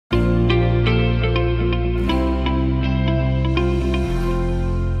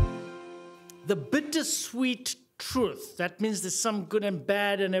the bittersweet truth. That means there's some good and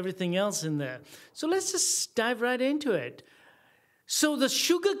bad and everything else in there. So let's just dive right into it. So the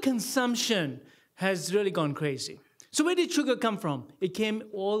sugar consumption has really gone crazy. So where did sugar come from? It came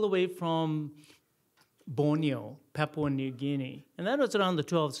all the way from Borneo, Papua New Guinea. And that was around the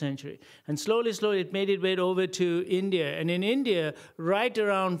 12th century. And slowly, slowly, it made its way over to India. And in India, right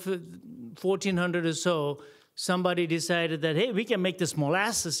around 1400 or so, somebody decided that, hey, we can make this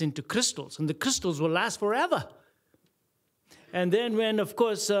molasses into crystals, and the crystals will last forever. And then when, of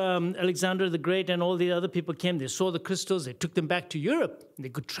course, Alexander the Great and all the other people came, they saw the crystals, they took them back to Europe, and they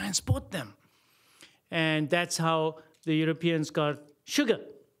could transport them. And that's how the Europeans got sugar.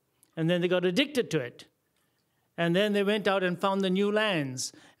 And then they got addicted to it. And then they went out and found the new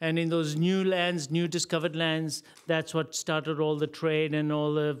lands. And in those new lands, new discovered lands, that's what started all the trade and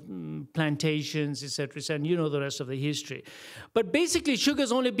all the plantations, et cetera, and you know the rest of the history. But basically,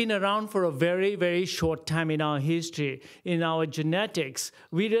 sugar's only been around for a very, very short time in our history. In our genetics,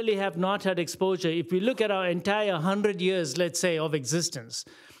 we really have not had exposure. If we look at our entire 100 years, let's say, of existence,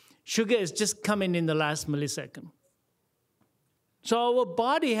 sugar has just come in the last millisecond. So our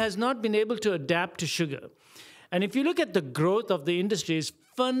body has not been able to adapt to sugar. And if you look at the growth of the industry, it's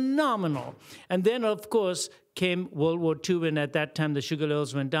phenomenal. And then, of course, came World War II, and at that time the sugar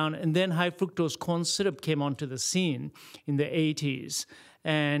levels went down. And then high fructose corn syrup came onto the scene in the 80s.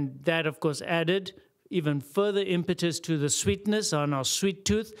 And that, of course, added even further impetus to the sweetness on our sweet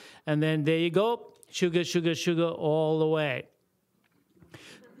tooth. And then there you go, sugar, sugar, sugar all the way.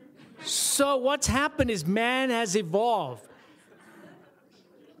 So what's happened is man has evolved.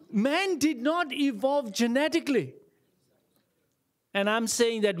 Man did not evolve genetically. And I'm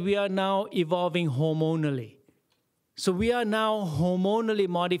saying that we are now evolving hormonally. So we are now hormonally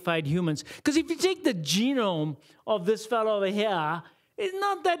modified humans. Because if you take the genome of this fellow over here, it's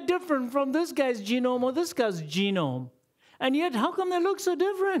not that different from this guy's genome or this guy's genome. And yet, how come they look so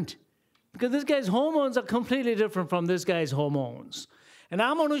different? Because this guy's hormones are completely different from this guy's hormones. And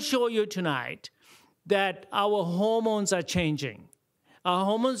I'm going to show you tonight that our hormones are changing. Our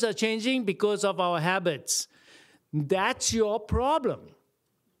hormones are changing because of our habits. That's your problem.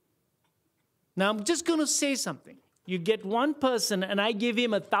 Now, I'm just going to say something. You get one person, and I give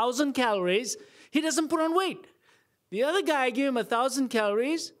him 1,000 calories, he doesn't put on weight. The other guy, I give him 1,000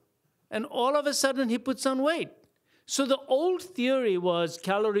 calories, and all of a sudden, he puts on weight. So the old theory was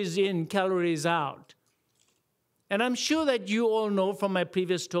calories in, calories out. And I'm sure that you all know from my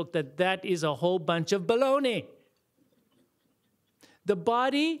previous talk that that is a whole bunch of baloney. The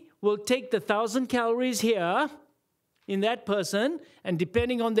body will take the 1,000 calories here in that person, and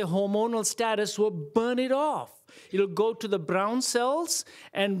depending on the hormonal status, will burn it off. It'll go to the brown cells,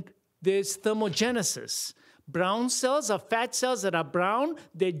 and there's thermogenesis. Brown cells are fat cells that are brown.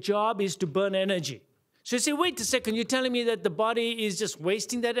 Their job is to burn energy. So you say, wait a second, you're telling me that the body is just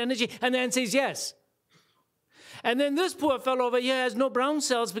wasting that energy? And the answer is yes. And then this poor fellow over here has no brown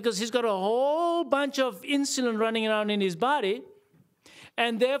cells because he's got a whole bunch of insulin running around in his body.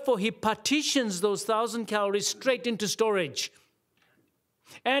 And therefore, he partitions those 1,000 calories straight into storage.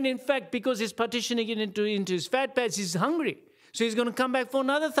 And in fact, because he's partitioning it into his fat pads, he's hungry. So he's going to come back for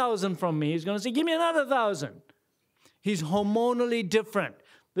another 1,000 from me. He's going to say, give me another 1,000. He's hormonally different.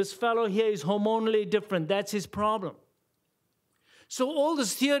 This fellow here is hormonally different. That's his problem. So all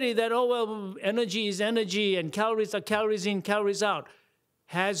this theory that, oh, well, energy is energy and calories are calories in, calories out,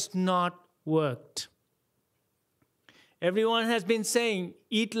 has not worked. Everyone has been saying,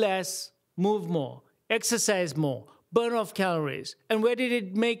 eat less, move more, exercise more, burn off calories. And where did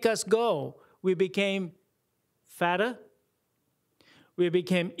it make us go? We became fatter. We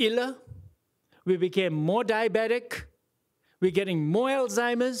became iller. We became more diabetic. We're getting more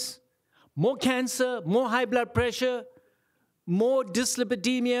Alzheimer's, more cancer, more high blood pressure, more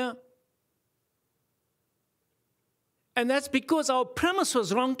dyslipidemia. And that's because our premise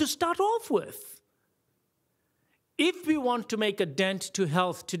was wrong to start off with. If we want to make a dent to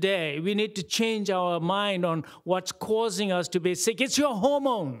health today, we need to change our mind on what's causing us to be sick. It's your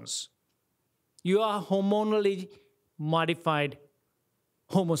hormones. You are hormonally modified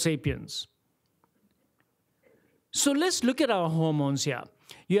Homo sapiens. So let's look at our hormones here.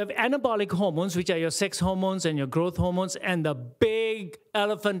 You have anabolic hormones, which are your sex hormones and your growth hormones, and the big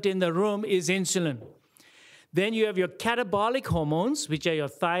elephant in the room is insulin. Then you have your catabolic hormones, which are your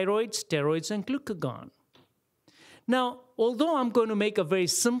thyroid, steroids, and glucagon. Now, although I'm going to make a very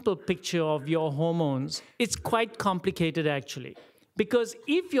simple picture of your hormones, it's quite complicated actually. Because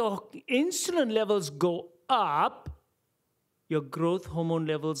if your insulin levels go up, your growth hormone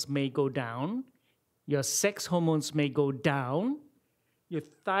levels may go down, your sex hormones may go down, your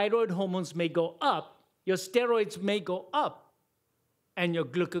thyroid hormones may go up, your steroids may go up, and your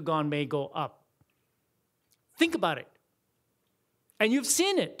glucagon may go up. Think about it. And you've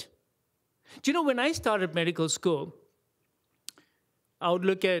seen it. Do you know, when I started medical school, I would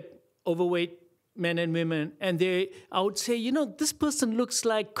look at overweight men and women, and I would say, you know, this person looks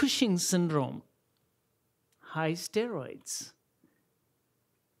like Cushing's syndrome. High steroids.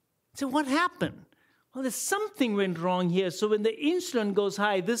 So what happened? Well, there's something went wrong here. So when the insulin goes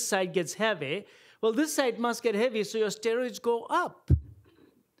high, this side gets heavy. Well, this side must get heavy, so your steroids go up.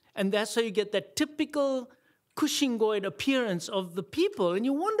 And that's how you get that typical Cushingoid appearance of the people. And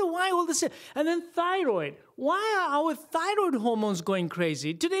you wonder why all this. And then thyroid. Why are our thyroid hormones going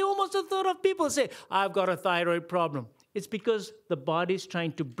crazy? Today, almost a third of people say, I've got a thyroid problem. It's because the body's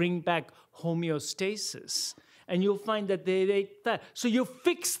trying to bring back homeostasis. And you'll find that so you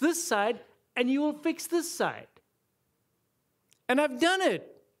fix this side, and you will fix this side. And I've done it.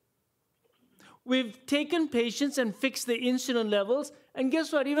 We've taken patients and fixed the insulin levels, and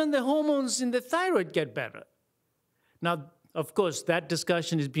guess what? Even the hormones in the thyroid get better. Now, of course, that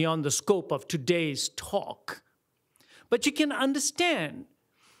discussion is beyond the scope of today's talk. But you can understand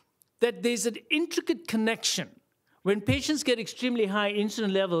that there's an intricate connection. When patients get extremely high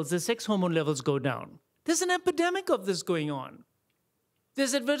insulin levels, the sex hormone levels go down. There's an epidemic of this going on.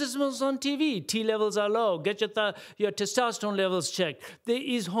 There's advertisements on TV. T levels are low. Get your testosterone levels checked. There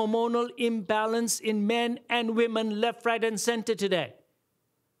is hormonal imbalance in men and women left, right, and center today.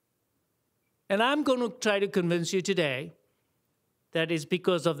 And I'm going to try to convince you today that it's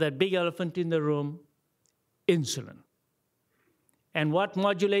because of that big elephant in the room, insulin. And what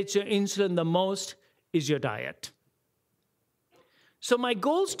modulates your insulin the most is your diet. So my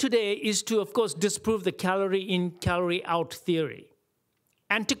goals today is to, of course, disprove the calorie in, calorie out theory.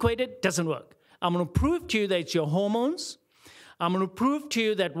 Antiquated, doesn't work. I'm going to prove to you that it's your hormones. I'm going to prove to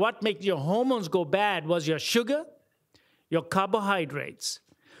you that what makes your hormones go bad was your sugar, your carbohydrates.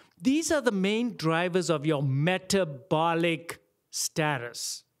 These are the main drivers of your metabolic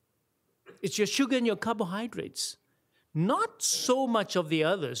status. It's your sugar and your carbohydrates. Not so much of the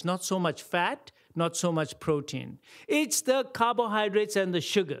others, not so much fat, not so much protein. It's the carbohydrates and the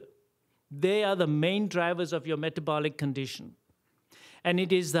sugar. They are the main drivers of your metabolic condition. And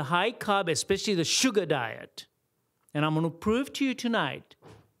it is the high carb, especially the sugar diet. And I'm going to prove to you tonight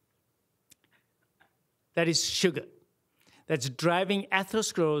that is sugar. That's driving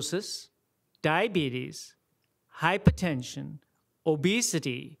atherosclerosis, diabetes, hypertension,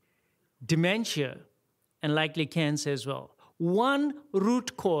 obesity, dementia, and likely cancer as well. One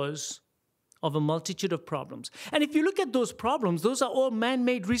root cause of a multitude of problems. And if you look at those problems, those are all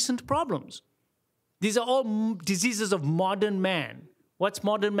man-made recent problems. These are all diseases of modern man. What's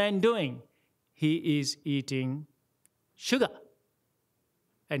modern man doing? He is eating sugar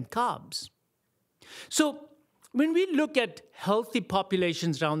and carbs. So when we look at healthy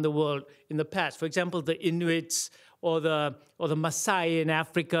populations around the world in the past, for example, the Inuits or the Maasai in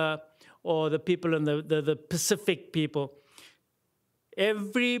Africa or the people in the Pacific people,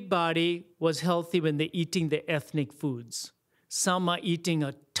 everybody was healthy when they're eating the ethnic foods. Some are eating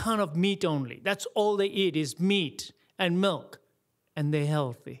a ton of meat only. That's all they eat is meat and milk. And they're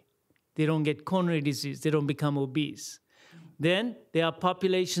healthy. They don't get coronary disease. They don't become obese. Then there are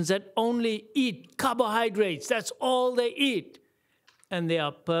populations that only eat carbohydrates. That's all they eat. And they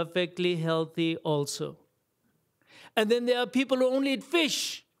are perfectly healthy also. And then there are people who only eat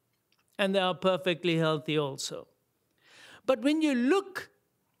fish. And they are perfectly healthy also. But when you look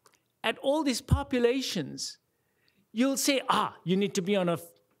at all these populations, you'll say, you need to be on a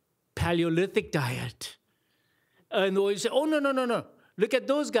Paleolithic diet. And you say, oh, no. Look at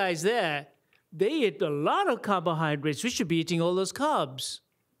those guys there. They eat a lot of carbohydrates. We should be eating all those carbs.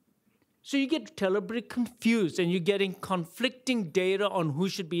 So you get terribly confused, and you're getting conflicting data on who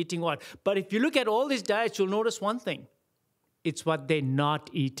should be eating what. But if you look at all these diets, you'll notice one thing. It's what they're not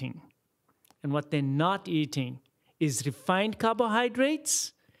eating. And what they're not eating is refined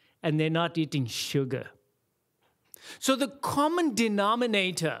carbohydrates, and they're not eating sugar. So the common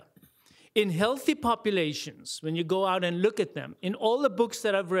denominator in healthy populations, when you go out and look at them, in all the books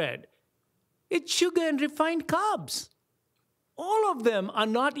that I've read, it's sugar and refined carbs. All of them are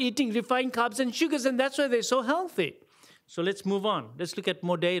not eating refined carbs and sugars, and that's why they're so healthy. So let's move on. Let's look at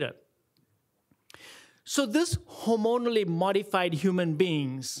more data. So this hormonally modified human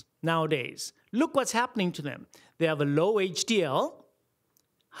beings nowadays, look what's happening to them. They have a low HDL,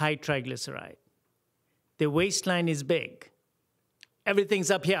 high triglyceride. Their waistline is big. Everything's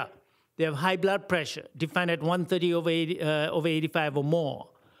up here. They have high blood pressure, defined at 130 over 85 or more.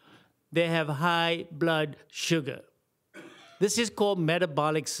 They have high blood sugar. This is called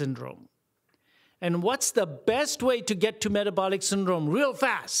metabolic syndrome. And what's the best way to get to metabolic syndrome real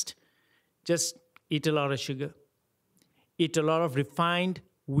fast? Just eat a lot of sugar. Eat a lot of refined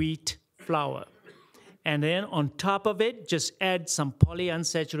wheat flour. And then on top of it, just add some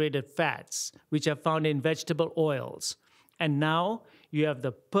polyunsaturated fats, which are found in vegetable oils. And now you have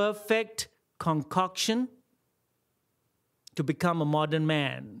the perfect concoction to become a modern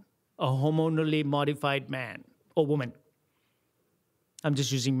man, a hormonally modified man or woman. I'm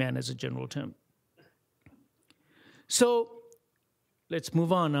just using man as a general term. So let's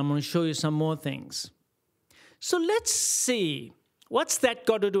move on. I'm going to show you some more things. So let's see. What's that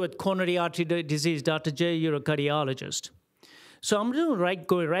got to do with coronary artery disease? Dr. J, you're a cardiologist. So I'm going to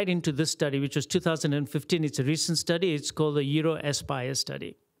go right into this study, which was 2015. It's a recent study. It's called the Euro-Aspire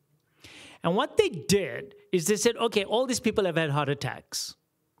study. And what they did is they said, okay, all these people have had heart attacks.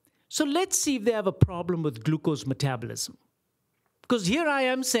 So let's see if they have a problem with glucose metabolism. Because here I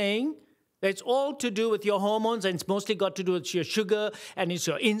am saying that it's all to do with your hormones, and it's mostly got to do with your sugar, and it's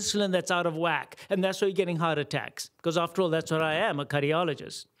your insulin that's out of whack. And that's why you're getting heart attacks. Because after all, that's what I am, a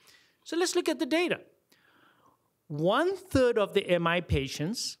cardiologist. So let's look at the data. 1/3 of the MI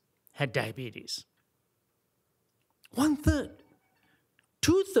patients had diabetes. 1/3.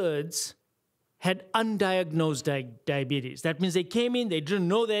 2/3 had undiagnosed diabetes. That means they came in, they didn't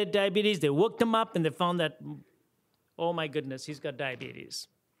know they had diabetes, they woke them up, and they found that, oh my goodness, he's got diabetes.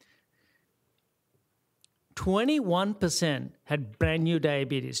 21% had brand new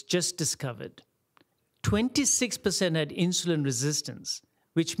diabetes, just discovered. 26% had insulin resistance,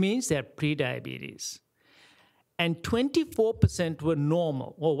 which means they had pre-diabetes. And 24% were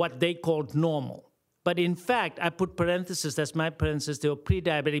normal, or what they called normal. But in fact, I put parentheses, that's my parenthesis, they were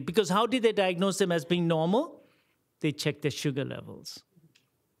pre-diabetic. Because how did they diagnose them as being normal? They checked their sugar levels.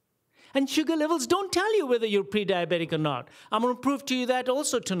 And sugar levels don't tell you whether you're pre-diabetic or not. I'm going to prove to you that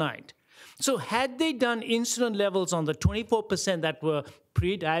also tonight. So had they done insulin levels on the 24% that were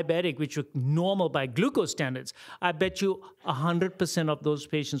pre-diabetic, which were normal by glucose standards, I bet you 100% of those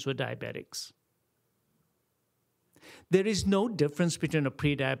patients were diabetics. There is no difference between a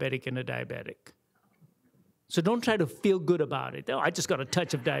pre-diabetic and a diabetic. So don't try to feel good about it. Oh, I just got a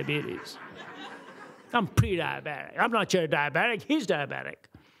touch of diabetes. I'm pre-diabetic. I'm not sure diabetic. He's diabetic.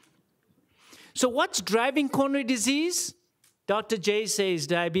 So what's driving coronary disease? Dr. J says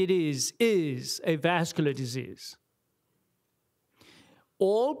diabetes is a vascular disease.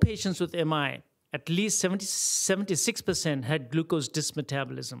 All patients with MI, at least 76% had glucose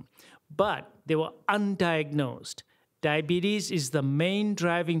dysmetabolism, but they were undiagnosed. Diabetes is the main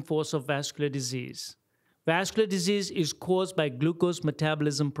driving force of vascular disease. Vascular disease is caused by glucose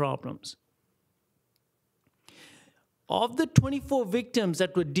metabolism problems. Of the 24 victims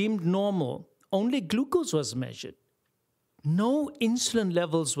that were deemed normal, only glucose was measured. No insulin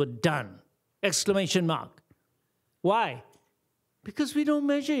levels were done! Exclamation mark. Why? Because we don't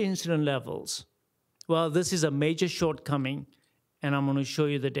measure insulin levels. Well, this is a major shortcoming, and I'm going to show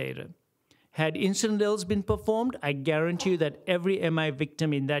you the data. Had insulin levels been performed, I guarantee you that every MI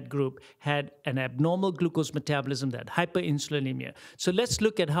victim in that group had an abnormal glucose metabolism, that hyperinsulinemia. So let's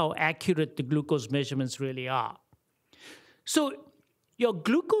look at how accurate the glucose measurements really are. So your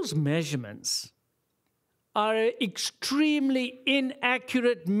glucose measurements are an extremely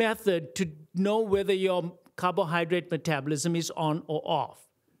inaccurate method to know whether your carbohydrate metabolism is on or off.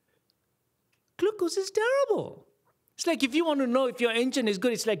 Glucose is terrible. It's like if you want to know if your engine is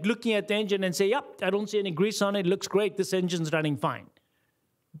good, it's like looking at the engine and say, yep, I don't see any grease on it, looks great, this engine's running fine.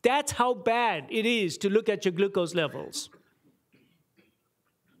 That's how bad it is to look at your glucose levels.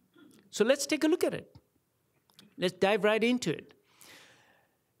 So let's take a look at it. Let's dive right into it.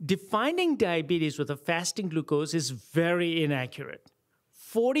 Defining diabetes with a fasting glucose is very inaccurate.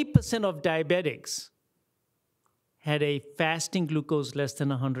 40% of diabetics had a fasting glucose less than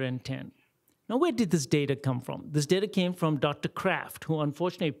 110. Now, where did this data come from? This data came from Dr. Kraft, who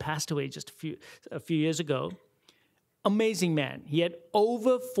unfortunately passed away just a few years ago. Amazing man. He had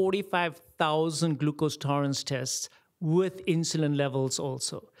over 45,000 glucose tolerance tests with insulin levels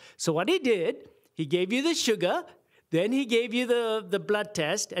also. So what he did, he gave you the sugar, then he gave you the blood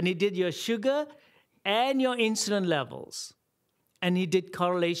test, and he did your sugar and your insulin levels. And he did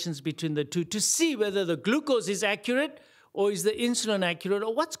correlations between the two to see whether the glucose is accurate or is the insulin accurate,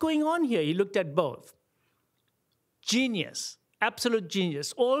 or what's going on here? He looked at both. Genius, absolute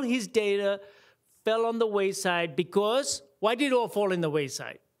genius. All his data fell on the wayside because, why did it all fall in the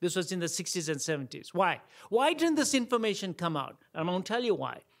wayside? This was in the 60s and 70s. Why? Why didn't this information come out? I'm going to tell you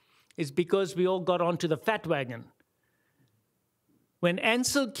why. It's because we all got onto the fat wagon. When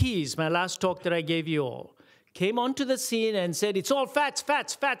Ansel Keys, my last talk that I gave you all, came onto the scene and said, it's all fats,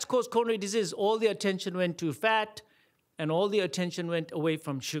 fats, fats cause coronary disease. All the attention went to fat, and all the attention went away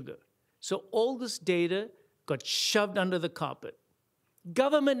from sugar. So all this data got shoved under the carpet.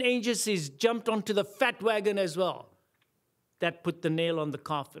 Government agencies jumped onto the fat wagon as well. That put the nail on the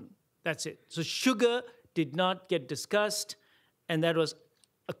coffin. That's it. So sugar did not get discussed, and that was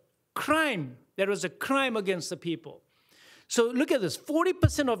a crime. That was a crime against the people. So look at this.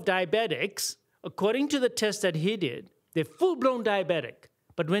 40% of diabetics, according to the test that he did, they're full-blown diabetic.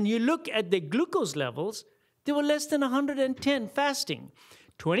 But when you look at their glucose levels, they were less than 110 fasting.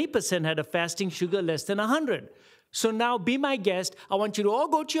 20% had a fasting sugar less than 100. So now be my guest. I want you to all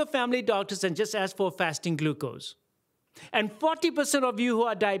go to your family doctors and just ask for fasting glucose. And 40% of you who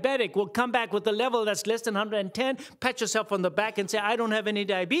are diabetic will come back with a level that's less than 110, pat yourself on the back and say, I don't have any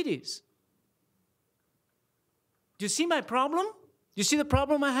diabetes. Do you see my problem? Do you see the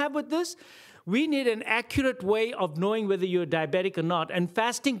problem I have with this? We need an accurate way of knowing whether you're diabetic or not. And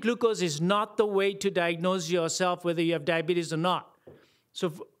fasting glucose is not the way to diagnose yourself whether you have diabetes or not.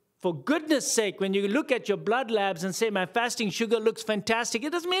 So for goodness sake, when you look at your blood labs and say, my fasting sugar looks fantastic,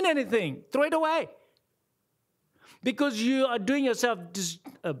 it doesn't mean anything. Throw it away. Because you are doing yourself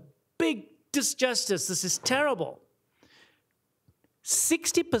a big disjustice. This is terrible.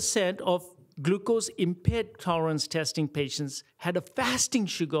 60% of glucose-impaired tolerance testing patients had a fasting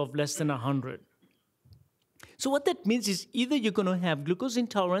sugar of less than 100. So what that means is either you're going to have glucose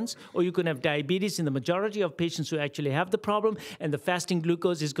intolerance or you're going to have diabetes in the majority of patients who actually have the problem, and the fasting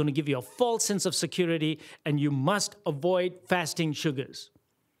glucose is going to give you a false sense of security, and you must avoid fasting sugars.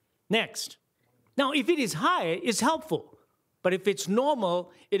 Next. Now, if it is high, it's helpful. But if it's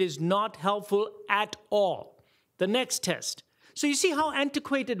normal, it is not helpful at all. The next test. So you see how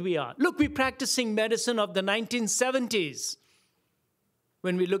antiquated we are. Look, we're practicing medicine of the 1970s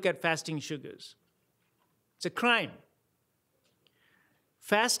when we look at fasting sugars. It's a crime.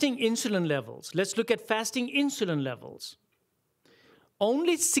 Fasting insulin levels. Let's look at fasting insulin levels.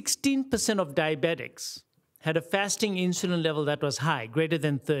 Only 16% of diabetics had a fasting insulin level that was high, greater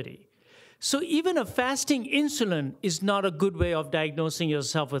than 30. So even a fasting insulin is not a good way of diagnosing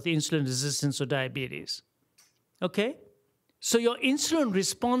yourself with insulin resistance or diabetes. Okay? So your insulin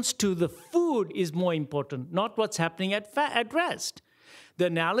response to the food is more important, not what's happening at rest. The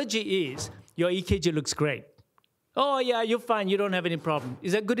analogy is, your EKG looks great. Oh yeah, you're fine, you don't have any problem.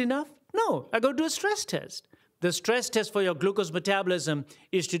 Is that good enough? No, I go do a stress test. The stress test for your glucose metabolism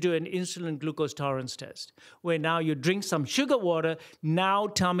is to do an insulin glucose tolerance test, where now you drink some sugar water, now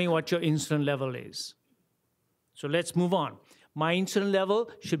tell me what your insulin level is. So let's move on. My insulin level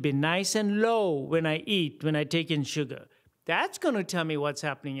should be nice and low when I eat, when I take in sugar. That's going to tell me what's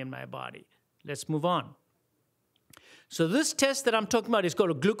happening in my body. Let's move on. So this test that I'm talking about is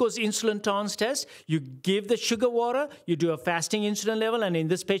called a glucose insulin tolerance test. You give the sugar water, you do a fasting insulin level, and in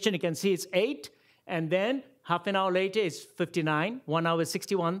this patient you can see it's 8, and then half an hour later it's 59, 1 hour is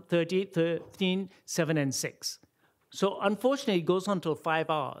 61, 30, 13, 7, and 6. So unfortunately it goes on until 5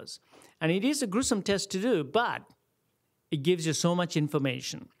 hours. And it is a gruesome test to do, but it gives you so much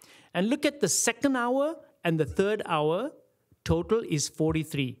information. And look at the second hour and the third hour. Total is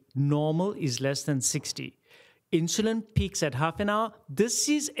 43. Normal is less than 60. Insulin peaks at half an hour. This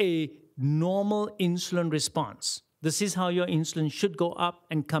is a normal insulin response. This is how your insulin should go up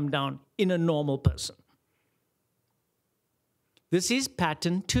and come down in a normal person. This is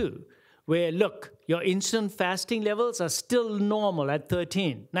pattern 2, where, look, your insulin fasting levels are still normal at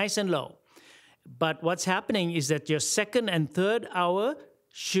 13, nice and low. But what's happening is that your second and third hour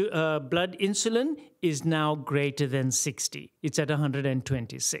blood insulin is now greater than 60. It's at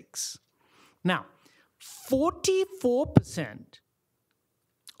 126. Now, 44%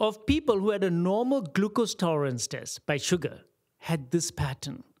 of people who had a normal glucose tolerance test by sugar had this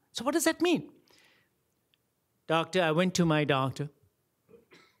pattern. So what does that mean? Doctor, I went to my doctor.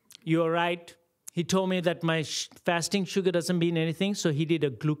 You're right. He told me that my fasting sugar doesn't mean anything, so he did a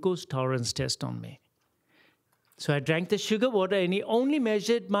glucose tolerance test on me. So I drank the sugar water, and he only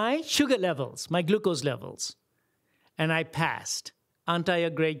measured my sugar levels, my glucose levels. And I passed. Aren't I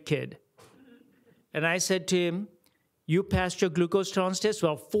a great kid? And I said to him, you passed your glucose tolerance test?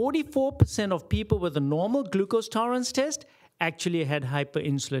 Well, 44% of people with a normal glucose tolerance test actually had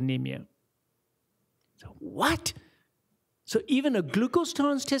hyperinsulinemia. So what? So even a glucose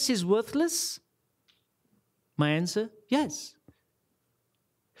tolerance test is worthless? My answer, yes.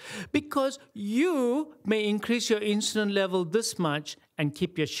 Because you may increase your insulin level this much and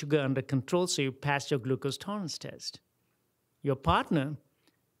keep your sugar under control, so you pass your glucose tolerance test. Your partner,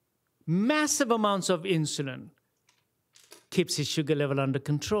 massive amounts of insulin, keeps his sugar level under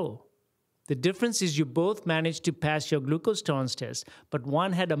control. The difference is you both managed to pass your glucose tolerance test, but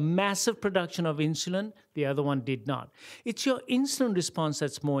one had a massive production of insulin, the other one did not. It's your insulin response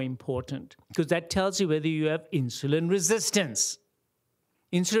that's more important, because that tells you whether you have insulin resistance.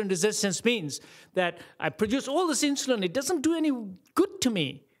 Insulin resistance means that I produce all this insulin, it doesn't do any good to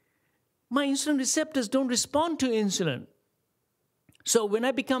me. My insulin receptors don't respond to insulin. So when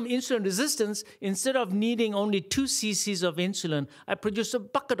I become insulin resistant, instead of needing only 2 cc's of insulin, I produce a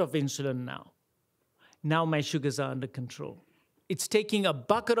bucket of insulin now. Now my sugars are under control. It's taking a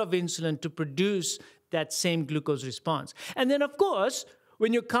bucket of insulin to produce that same glucose response. And then, of course,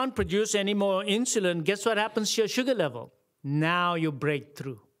 when you can't produce any more insulin, guess what happens to your sugar level? Now you break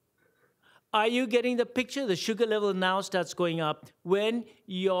through. Are you getting the picture? The sugar level now starts going up when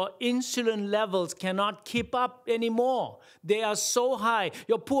your insulin levels cannot keep up anymore. They are so high.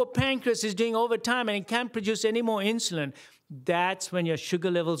 Your poor pancreas is doing overtime and it can't produce any more insulin. That's when your sugar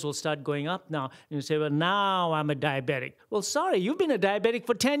levels will start going up now. And you say, well, now I'm a diabetic. Well, sorry, you've been a diabetic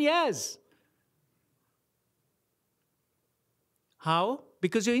for 10 years. How?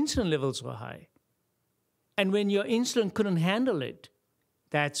 Because your insulin levels were high. And when your insulin couldn't handle it,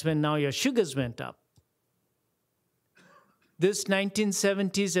 that's when now your sugars went up. This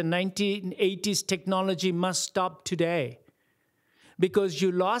 1970s and 1980s technology must stop today, because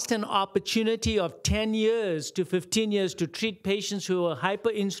you lost an opportunity of 10 years to 15 years to treat patients who were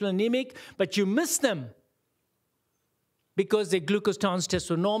hyperinsulinemic, but you missed them because their glucose tolerance tests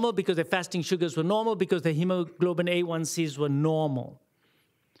were normal, because their fasting sugars were normal, because their hemoglobin A1Cs were normal.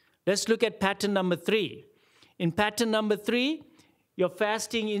 Let's look at pattern number 3. In pattern number 3, your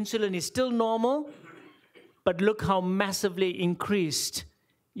fasting insulin is still normal, but look how massively increased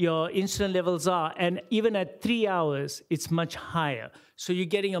your insulin levels are. And even at 3 hours, it's much higher. So you're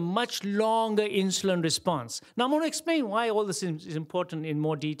getting a much longer insulin response. Now, I'm going to explain why all this is important in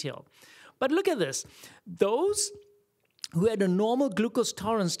more detail. But look at this. Those who had a normal glucose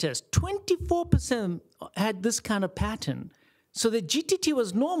tolerance test, 24% had this kind of pattern. So the GTT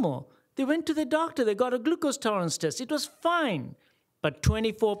was normal. They went to the doctor. They got a glucose tolerance test. It was fine. But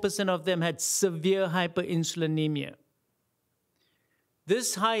 24% of them had severe hyperinsulinemia.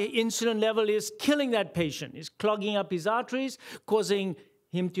 This high insulin level is killing that patient. It's clogging up his arteries, causing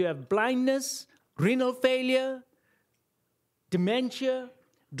him to have blindness, renal failure, dementia,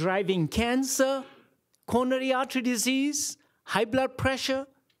 driving cancer, coronary artery disease, high blood pressure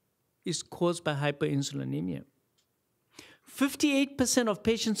is caused by hyperinsulinemia. 58% of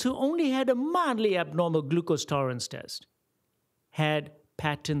patients who only had a mildly abnormal glucose tolerance test had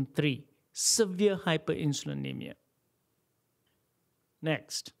pattern 3, severe hyperinsulinemia.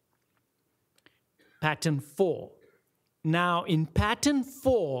 Next, pattern 4. Now, in pattern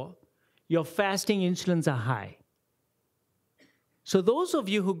 4, your fasting insulins are high. So those of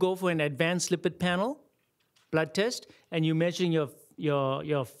you who go for an advanced lipid panel blood test and you're measuring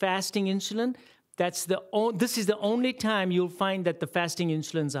your fasting insulin, this is the only time you'll find that the fasting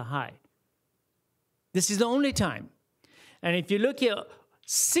insulins are high. This is the only time. And if you look here,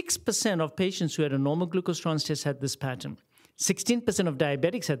 6% of patients who had a normal glucose tolerance test had this pattern. 16% of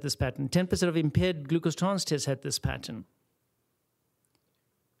diabetics had this pattern. 10% of impaired glucose tolerance tests had this pattern.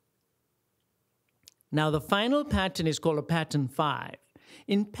 Now, the final pattern is called a pattern 5.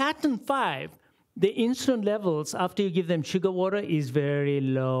 In pattern 5, the insulin levels after you give them sugar water is very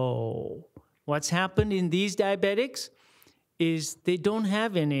low. What's happened in these diabetics is they don't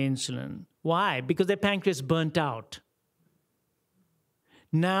have any insulin. Why? Because their pancreas burnt out.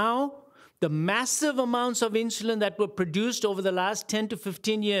 Now, the massive amounts of insulin that were produced over the last 10 to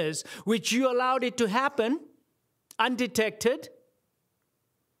 15 years, which you allowed it to happen undetected,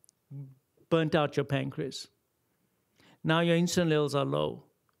 burnt out your pancreas. Now your insulin levels are low.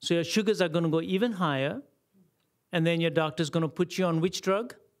 So your sugars are going to go even higher, and then your doctor's going to put you on which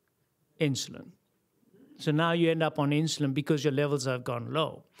drug? Insulin. So now you end up on insulin because your levels have gone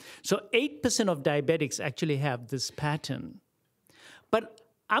low. So 8% of diabetics actually have this pattern. But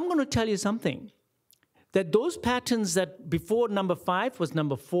I'm going to tell you something, that those patterns that before number 5 was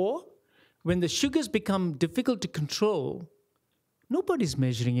number 4, when the sugars become difficult to control, nobody's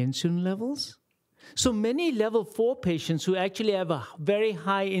measuring insulin levels. So many level 4 patients who actually have a very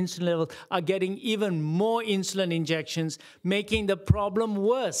high insulin level are getting even more insulin injections, making the problem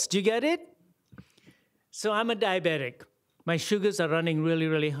worse. Do you get it? So I'm a diabetic. My sugars are running really,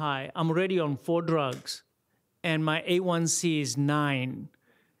 really high. I'm already on 4 drugs, and my A1C is 9.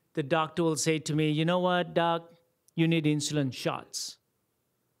 The doctor will say to me, you know what, doc, you need insulin shots.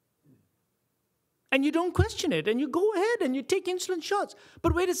 And you don't question it, and you go ahead and you take insulin shots.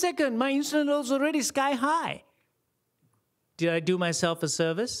 But wait a second, my insulin levels are already sky high. Did I do myself a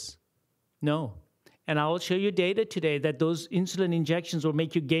service? No. And I will show you data today that those insulin injections will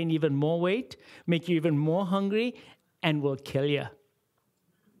make you gain even more weight, make you even more hungry, and will kill you.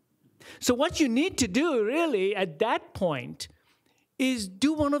 So what you need to do really at that point is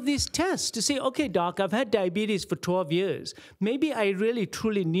do one of these tests to say, okay, doc, I've had diabetes for 12 years. Maybe I really,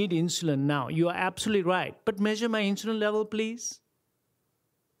 truly need insulin now. You are absolutely right. But measure my insulin level, please.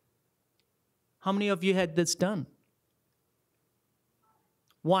 How many of you had this done?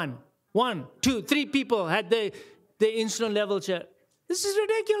 One, two, three people had the insulin level check. This is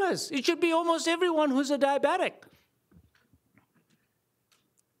ridiculous. It should be almost everyone who's a diabetic.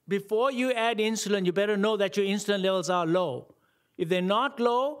 Before you add insulin, you better know that your insulin levels are low. If they're not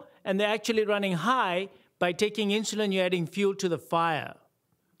low and they're actually running high, by taking insulin, you're adding fuel to the fire.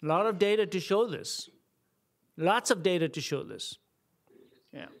 A lot of data to show this. Lots of data to show this.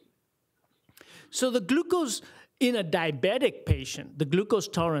 Yeah. So the glucose in a diabetic patient, the glucose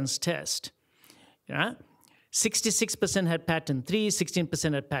tolerance test, 66% had pattern 3,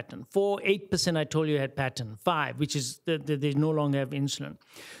 16% had pattern 4, 8% I told you had pattern 5, which is they no longer have insulin.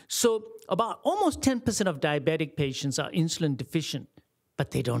 So about almost 10% of diabetic patients are insulin deficient,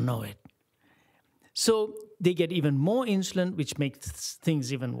 but they don't know it. So they get even more insulin, which makes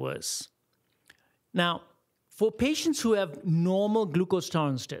things even worse. Now, for patients who have normal glucose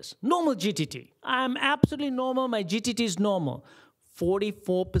tolerance test, normal GTT, I'm absolutely normal, my GTT is normal,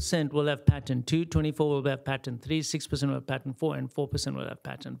 44% will have pattern 2, 24% will have pattern 3, 6% will have pattern 4, and 4% will have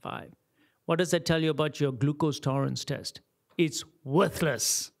pattern 5. What does that tell you about your glucose tolerance test? It's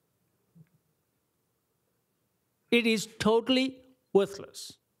worthless. It is totally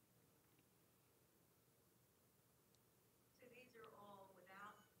worthless. So these are all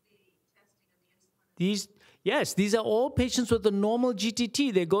without the testing of the insulin? Yes, these are all patients with a normal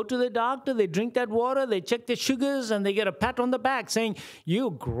GTT. They go to the doctor, they drink that water, they check their sugars, and they get a pat on the back saying,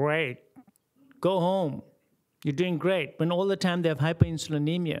 "You're great. Go home. You're doing great." When all the time they have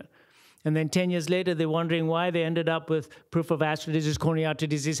hyperinsulinemia. And then 10 years later, they're wondering why they ended up with peripheral vascular disease, coronary artery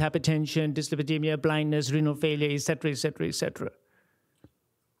disease, hypertension, dyslipidemia, blindness, renal failure, etc., etc., etc.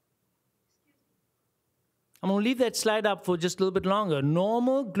 I'm going to leave that slide up for just a little bit longer.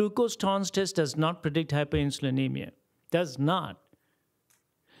 Normal glucose tolerance test does not predict hyperinsulinemia. Does not.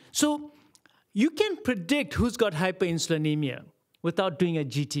 So you can predict who's got hyperinsulinemia without doing a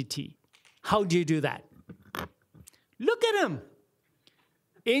GTT. How do you do that? Look at him.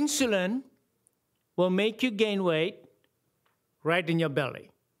 Insulin will make you gain weight right in your belly.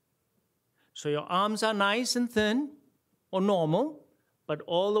 So your arms are nice and thin or normal, but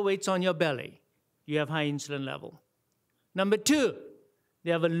all the weight's on your belly. You have high insulin level. Number 2,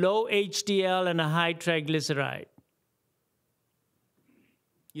 they have a low HDL and a high triglyceride.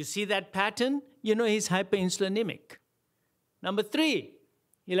 You see that pattern? You know he's hyperinsulinemic. Number 3,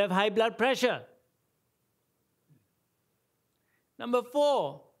 he'll have high blood pressure. Number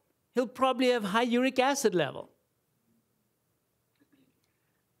 4, he'll probably have high uric acid level.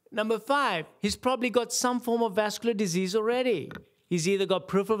 Number 5, he's probably got some form of vascular disease already. He's either got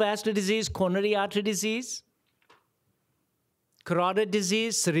peripheral vascular disease, coronary artery disease, carotid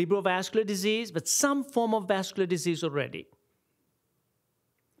disease, cerebrovascular disease, but some form of vascular disease already.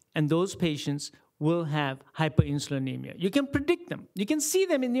 And those patients will have hyperinsulinemia. You can predict them. You can see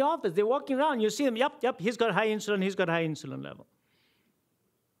them in the office. They're walking around. You see them, yep, he's got high insulin, he's got high insulin level.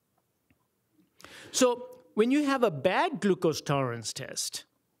 So when you have a bad glucose tolerance test,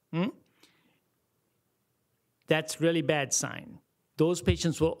 that's really bad sign. Those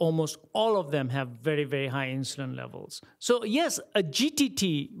patients will almost all of them have very, very high insulin levels. So yes, a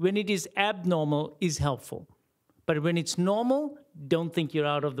GTT, when it is abnormal, is helpful. But when it's normal, don't think you're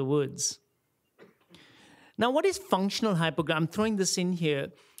out of the woods. Now, what is functional hypoglycemia? I'm throwing this in here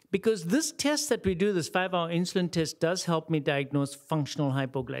because this test that we do, this 5-hour insulin test, does help me diagnose functional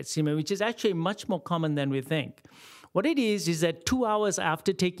hypoglycemia, which is actually much more common than we think. What it is that 2 hours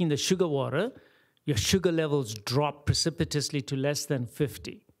after taking the sugar water, your sugar levels drop precipitously to less than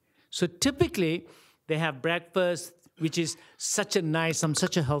 50. So typically, they have breakfast, which is such a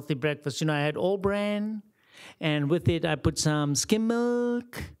healthy breakfast. You know, I had all bran, and with it, I put some skim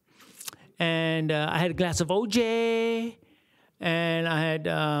milk, and I had a glass of OJ, and I had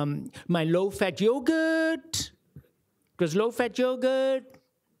my low-fat yogurt. It was low-fat yogurt,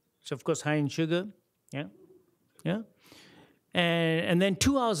 so of course high in sugar, yeah. And then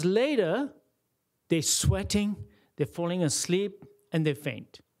 2 hours later, they're sweating, they're falling asleep, and they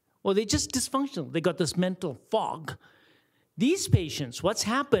faint. Or they're just dysfunctional. They got this mental fog. These patients, what's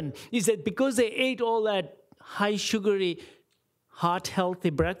happened is that because they ate all that high sugary, heart-healthy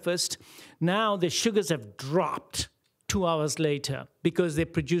breakfast, now the sugars have dropped 2 hours later because they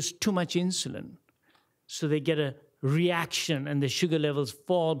produce too much insulin. So they get a reaction and the sugar levels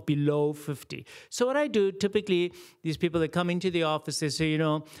fall below 50. So what I do, typically, these people that come into the office, they say,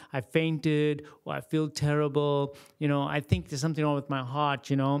 I fainted, or I feel terrible, I think there's something wrong with my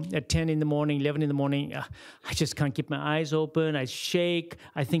heart, at 10 in the morning, 11 in the morning, I just can't keep my eyes open, I shake,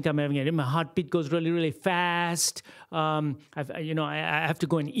 I think I'm having my heartbeat goes really, really fast, I have to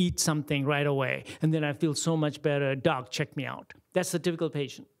go and eat something right away, and then I feel so much better, doc, check me out. That's the typical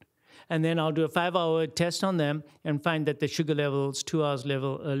patient. And then I'll do a 5-hour test on them and find that the sugar levels 2 hours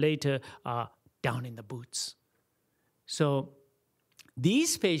later are down in the boots. So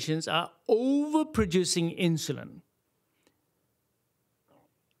these patients are overproducing insulin.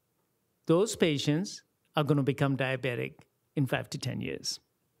 Those patients are going to become diabetic in 5 to 10 years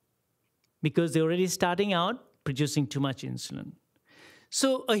because they're already starting out producing too much insulin.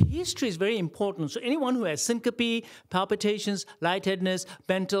 So a history is very important. So anyone who has syncope, palpitations, lightheadedness,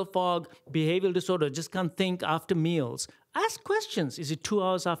 mental fog, behavioral disorder, just can't think after meals, ask questions. Is it 2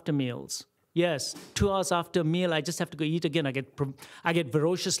 hours after meals? Yes, 2 hours after a meal, I just have to go eat again. I get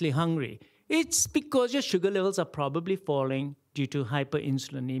ferociously hungry. It's because your sugar levels are probably falling due to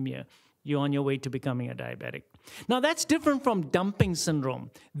hyperinsulinemia. You're on your way to becoming a diabetic. Now, that's different from dumping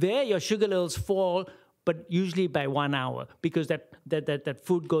syndrome. There, your sugar levels fall, but usually by 1 hour, because that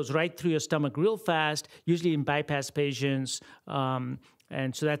food goes right through your stomach real fast, usually in bypass patients,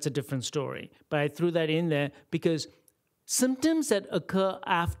 and so that's a different story. But I threw that in there because symptoms that occur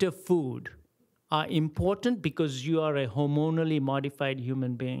after food are important because you are a hormonally modified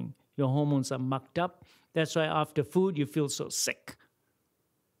human being. Your hormones are mucked up. That's why after food you feel so sick.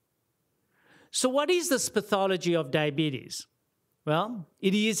 So what is this pathology of diabetes? Well,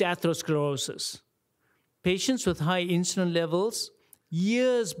 it is atherosclerosis. Patients with high insulin levels,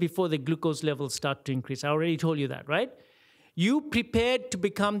 years before the glucose levels start to increase. I already told you that, right? You prepared to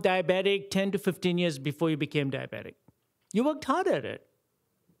become diabetic 10 to 15 years before you became diabetic. You worked hard at it.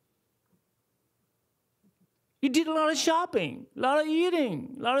 You did a lot of shopping, a lot of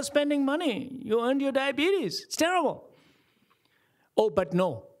eating, a lot of spending money. You earned your diabetes. It's terrible. Oh, but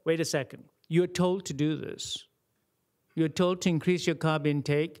no, wait a second. You're told to do this. You're told to increase your carb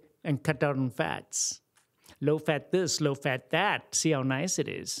intake and cut down on fats. Low fat this, low fat that. See how nice it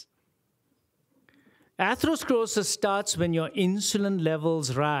is. Atherosclerosis starts when your insulin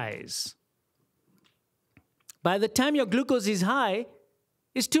levels rise. By the time your glucose is high,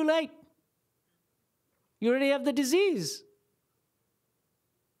 it's too late. You already have the disease.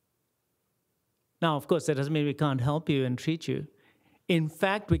 Now, of course, that doesn't mean we can't help you and treat you. In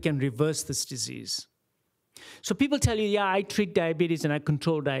fact, we can reverse this disease. So people tell you, yeah, I treat diabetes and I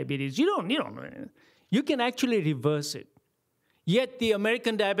control diabetes. You don't. You can actually reverse it. Yet the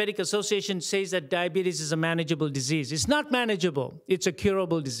American Diabetic Association says that diabetes is a manageable disease. It's not manageable. It's a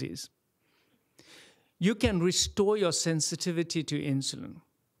curable disease. You can restore your sensitivity to insulin.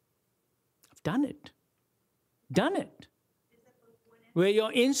 I've done it. Where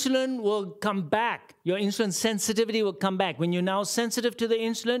your insulin will come back. Your insulin sensitivity will come back. When you're now sensitive to the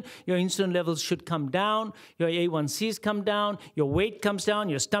insulin, your insulin levels should come down, your A1Cs come down, your weight comes down,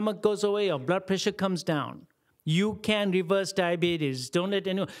 your stomach goes away, your blood pressure comes down. You can reverse diabetes. Don't let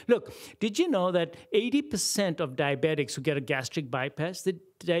anyone... Look, did you know that 80% of diabetics who get a gastric bypass, the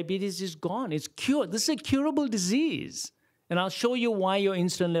diabetes is gone. It's cured. This is a curable disease. And I'll show you why your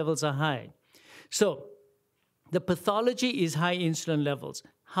insulin levels are high. So, the pathology is high insulin levels.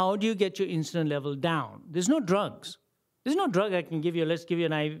 How do you get your insulin level down? There's no drugs. There's no drug I can give you. Let's give you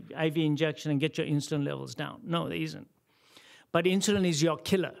an IV injection and get your insulin levels down. No, there isn't. But insulin is your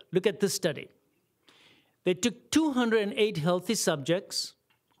killer. Look at this study. They took 208 healthy subjects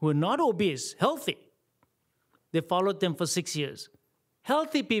who were not obese, healthy. They followed them for 6 years.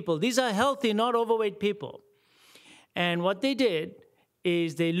 Healthy people. These are healthy, not overweight people. And what they did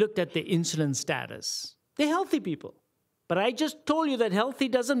is they looked at the insulin status. They're healthy people. But I just told you that healthy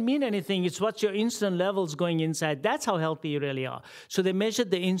doesn't mean anything. It's what's your insulin levels going inside. That's how healthy you really are. So they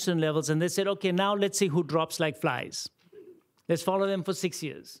measured the insulin levels and they said, okay, now let's see who drops like flies. Let's follow them for 6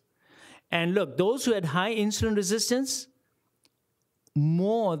 years. And look, those who had high insulin resistance,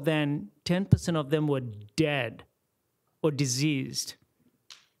 more than 10% of them were dead or diseased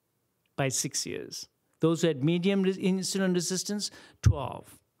by 6 years. Those who had medium insulin resistance,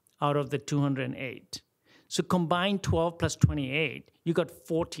 12 out of the 208. So combine 12 plus 28, you got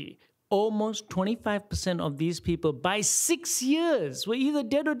 40. Almost 25% of these people by 6 years were either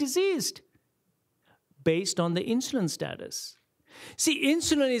dead or diseased based on the insulin status. See,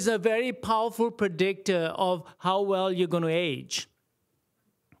 insulin is a very powerful predictor of how well you're going to age.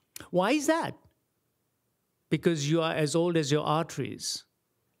 Why is that? because you are as old as your arteries.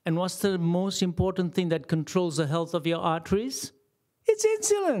 And what's the most important thing that controls the health of your arteries? It's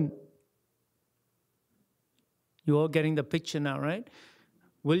insulin. You're all getting the picture now, right?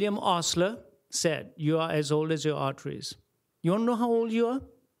 William Osler said, you are as old as your arteries. You want to know how old you are?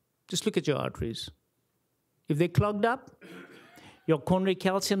 Just look at your arteries. If they're clogged up, your coronary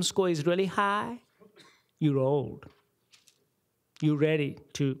calcium score is really high, you're old. You're ready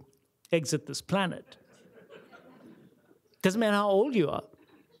to exit this planet. Doesn't matter how old you are.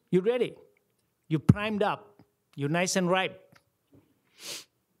 You're ready. You're primed up. You're nice and ripe.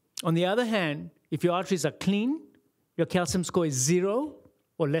 On the other hand, if your arteries are clean, your calcium score is 0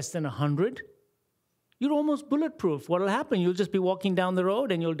 or less than 100, you're almost bulletproof. What will happen? You'll just be walking down the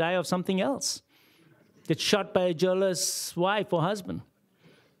road and you'll die of something else. Get shot by a jealous wife or husband.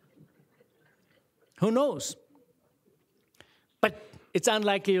 Who knows? But it's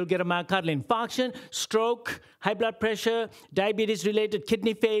unlikely you'll get a myocardial infarction, stroke, high blood pressure, diabetes-related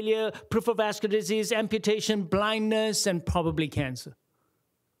kidney failure, peripheral vascular disease, amputation, blindness, and probably cancer.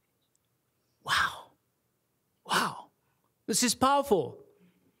 Wow. Wow. This is powerful.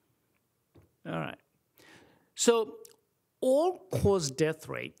 All right. So all-cause death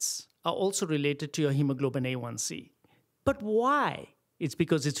rates are also related to your hemoglobin A1C. But why? It's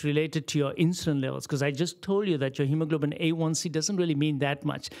because it's related to your insulin levels, because I just told you that your hemoglobin A1C doesn't really mean that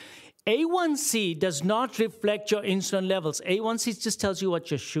much. A1C does not reflect your insulin levels. A1C just tells you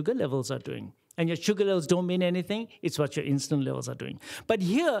what your sugar levels are doing. And your sugar levels don't mean anything. It's what your insulin levels are doing. But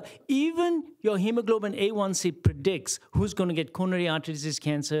here, even your hemoglobin A1C predicts who's going to get coronary artery disease,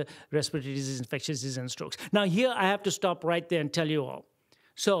 cancer, respiratory disease, infectious disease, and strokes. Now here, I have to stop right there and tell you all.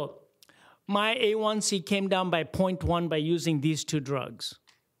 So my A1C came down by 0.1 by using these two drugs.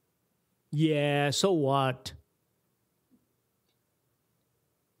 Yeah, so what?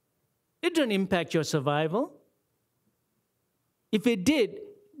 It didn't impact your survival. If it did,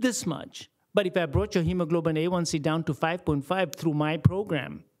 this much. But if I brought your hemoglobin A1C down to 5.5 through my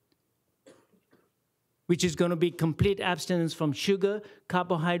program, which is going to be complete abstinence from sugar,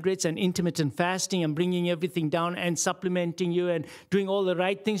 carbohydrates, and intermittent fasting, and bringing everything down and supplementing you and doing all the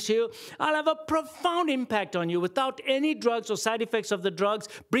right things to you, I'll have a profound impact on you without any drugs or side effects of the drugs.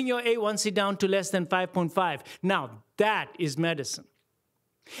 Bring your A1C down to less than 5.5. Now, that is medicine.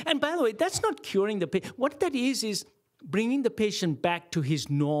 And by the way, that's not curing the patient. What that is bringing the patient back to his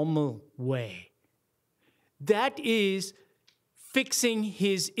normal way. That is fixing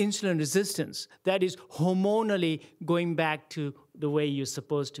his insulin resistance. That is hormonally going back to the way you're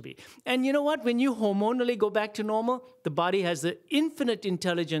supposed to be. And you know what? When you hormonally go back to normal, the body has the infinite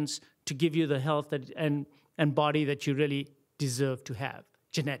intelligence to give you the health that, and body that you really deserve to have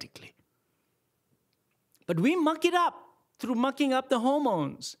genetically. But we muck it up through mucking up the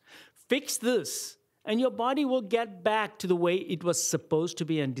hormones. Fix this, and your body will get back to the way it was supposed to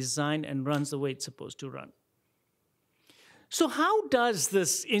be and designed and runs the way it's supposed to run. So how does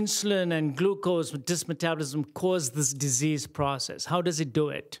this insulin and glucose dysmetabolism cause this disease process? How does it do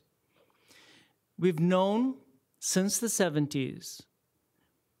it? We've known since the 70s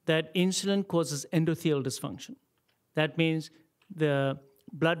that insulin causes endothelial dysfunction. That means the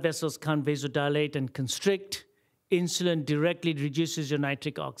blood vessels can't vasodilate and constrict. Insulin directly reduces your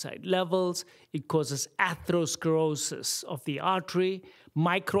nitric oxide levels. It causes atherosclerosis of the artery,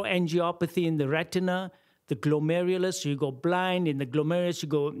 microangiopathy in the retina, the glomerulus, you go blind. In the glomerulus,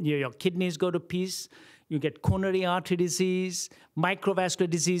 your kidneys go to piece. You get coronary artery disease, microvascular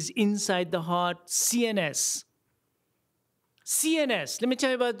disease inside the heart, CNS. CNS, let me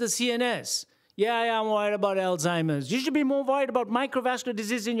tell you about the CNS. Yeah, I'm worried about Alzheimer's. You should be more worried about microvascular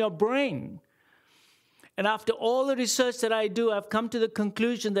disease in your brain. And after all the research that I do, I've come to the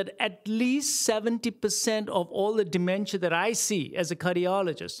conclusion that at least 70% of all the dementia that I see as a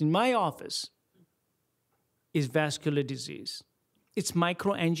cardiologist in my office is vascular disease. It's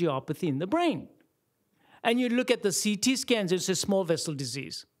microangiopathy in the brain. And you look at the CT scans, it says small vessel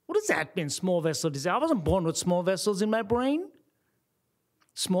disease. What does that mean, small vessel disease? I wasn't born with small vessels in my brain.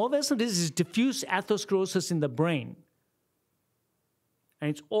 Small vessel disease is diffuse atherosclerosis in the brain. And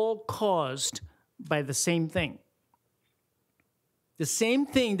it's all caused by the same thing. The same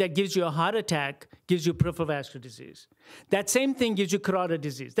thing that gives you a heart attack gives you peripheral vascular disease. That same thing gives you carotid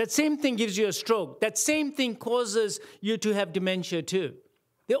disease. That same thing gives you a stroke. That same thing causes you to have dementia too.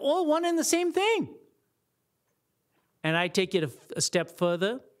 They're all one and the same thing. And I take it a step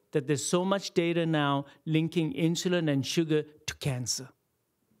further, that there's so much data now linking insulin and sugar to cancer.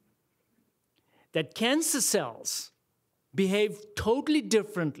 That cancer cells behave totally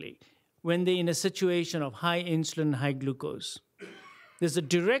differently when they're in a situation of high insulin, high glucose. There's a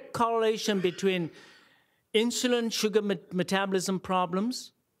direct correlation between insulin, sugar metabolism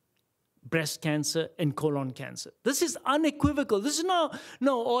problems, breast cancer, and colon cancer. This is unequivocal. This is no,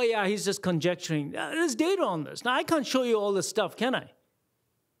 oh yeah, he's just conjecturing. There's data on this. Now, I can't show you all this stuff, can I?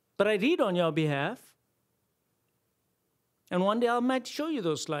 But I read on your behalf. And one day I might show you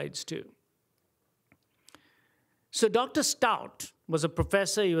those slides too. So Dr. Stout was a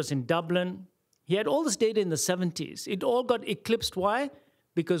professor. He was in Dublin. He had all this data in the 70s. It all got eclipsed. Why?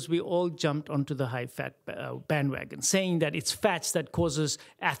 Because we all jumped onto the high-fat bandwagon, saying that it's fats that causes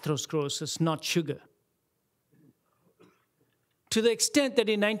atherosclerosis, not sugar. To the extent that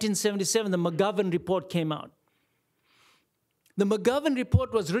in 1977, the McGovern report came out. The McGovern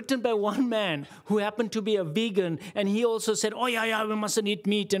report was written by one man who happened to be a vegan, and he also said, oh, yeah, we mustn't eat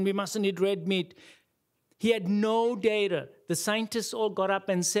meat, and we mustn't eat red meat. He had no data. The scientists all got up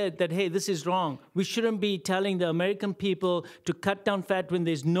and said that, hey, this is wrong. We shouldn't be telling the American people to cut down fat when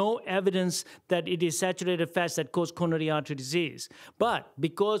there's no evidence that it is saturated fats that cause coronary artery disease. But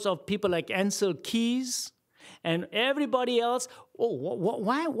because of people like Ansel Keys and everybody else,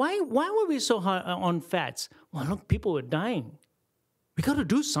 why were we so hard on fats? Well, look, people were dying. We got to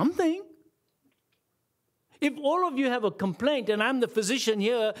do something. If all of you have a complaint and I'm the physician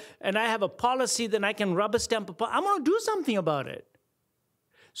here and I have a policy, then I can rubber stamp I'm going to do something about it.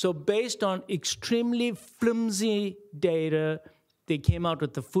 So based on extremely flimsy data, they came out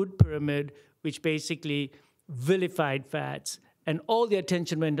with the food pyramid, which basically vilified fats, and all the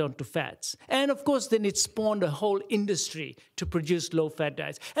attention went on to fats. And of course, then it spawned a whole industry to produce low-fat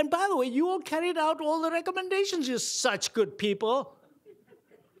diets. And by the way, you all carried out all the recommendations. You're such good people.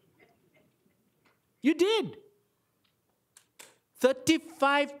 You did.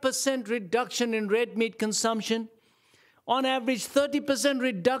 35% reduction in red meat consumption. On average, 30%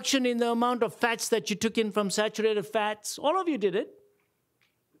 reduction in the amount of fats that you took in from saturated fats. All of you did it.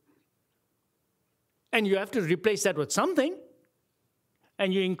 And you have to replace that with something.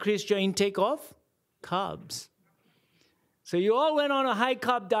 And you increased your intake of carbs. So you all went on a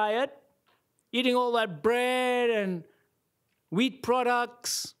high-carb diet, eating all that bread and wheat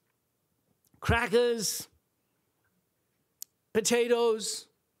products, crackers, potatoes,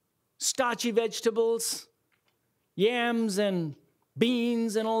 starchy vegetables, yams and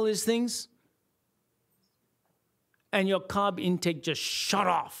beans and all these things. And your carb intake just shut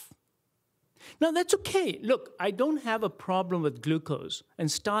off. Now, that's okay. Look, I don't have a problem with glucose.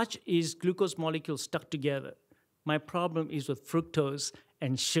 And starch is glucose molecules stuck together. My problem is with fructose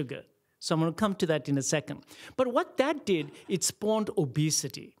and sugar. So I'm going to come to that in a second. But what that did, it spawned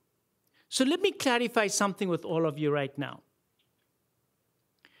obesity. So let me clarify something with all of you right now.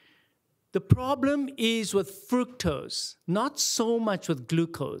 The problem is with fructose, not so much with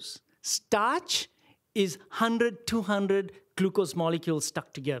glucose. Starch is 100, 200 glucose molecules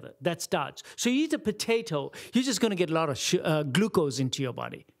stuck together. That's starch. So you eat a potato, you're just going to get a lot of glucose into your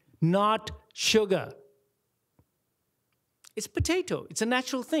body, not sugar. It's potato. It's a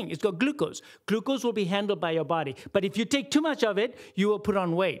natural thing. It's got glucose. Glucose will be handled by your body. But if you take too much of it, you will put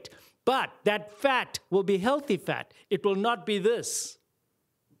on weight. But that fat will be healthy fat. It will not be this.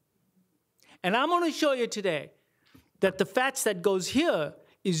 And I'm going to show you today that the fats that goes here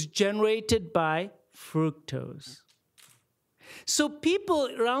is generated by fructose. So people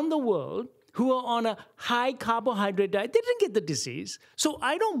around the world who are on a high carbohydrate diet, they didn't get the disease. So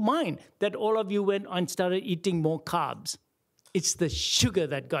I don't mind that all of you went and started eating more carbs. It's the sugar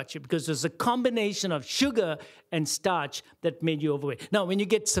that got you, because there's a combination of sugar and starch that made you overweight. Now, when you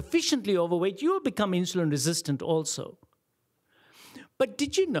get sufficiently overweight, you will become insulin resistant also. But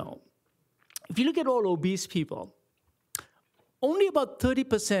did you know, if you look at all obese people, only about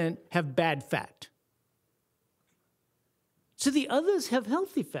 30% have bad fat. So the others have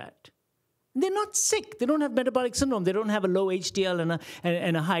healthy fat. They're not sick. They don't have metabolic syndrome. They don't have a low HDL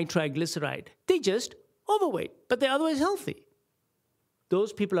and a high triglyceride. They just overweight, but they're otherwise healthy.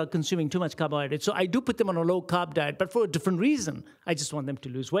 Those people are consuming too much carbohydrate. So I do put them on a low-carb diet, but for a different reason. I just want them to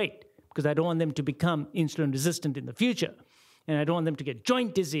lose weight because I don't want them to become insulin resistant in the future. And I don't want them to get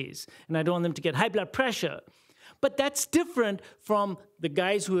joint disease. And I don't want them to get high blood pressure. But that's different from the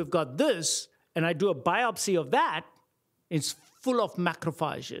guys who have got this, and I do a biopsy of that. It's full of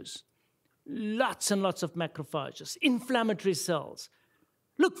macrophages. Lots and lots of macrophages, inflammatory cells.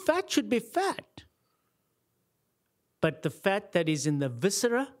 Look, fat should be fat. But the fat that is in the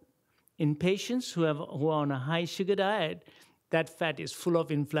viscera in patients who are on a high sugar diet, that fat is full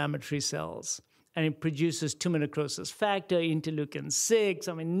of inflammatory cells. And it produces tumor necrosis factor, interleukin-6,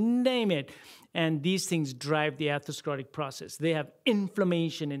 I mean, name it. And these things drive the atherosclerotic process. They have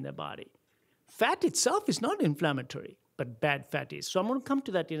inflammation in their body. Fat itself is not inflammatory, but bad fat is. So I'm going to come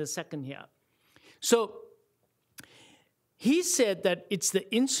to that in a second here. So He said that it's the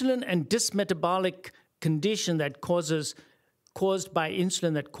insulin and dysmetabolic condition that caused by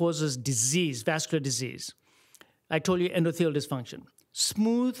insulin that causes disease, vascular disease. I told you endothelial dysfunction.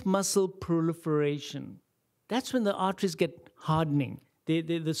 Smooth muscle proliferation. That's when the arteries get hardening.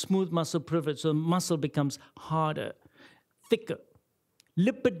 The smooth muscle proliferates, so the muscle becomes harder, thicker.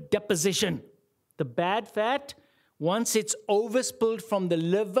 Lipid deposition. The bad fat, once it's overspilled from the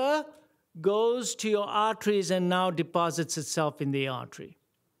liver, goes to your arteries and now deposits itself in the artery.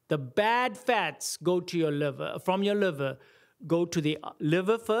 The bad fats go to your liver, from your liver, go to the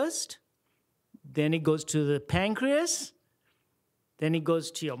liver first, then it goes to the pancreas, then it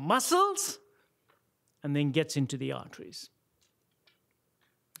goes to your muscles, and then gets into the arteries.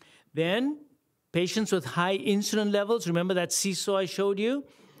 Then, patients with high insulin levels, remember that seesaw I showed you?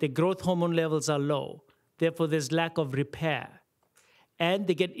 The growth hormone levels are low. Therefore, there's lack of repair. And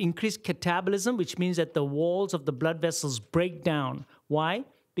they get increased catabolism, which means that the walls of the blood vessels break down. Why?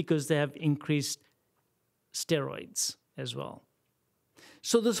 Because they have increased steroids as well.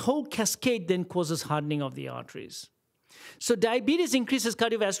 So this whole cascade then causes hardening of the arteries. So diabetes increases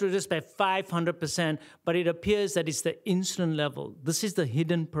cardiovascular risk by 500%, but it appears that it's the insulin level. This is the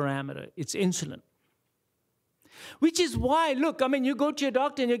hidden parameter. It's insulin. Which is why, look, I mean, you go to your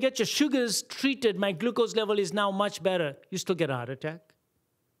doctor and you get your sugars treated. My glucose level is now much better. You still get a heart attack.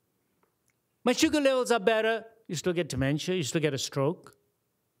 My sugar levels are better. You still get dementia. You still get a stroke.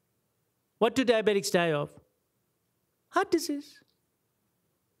 What do diabetics die of? Heart disease.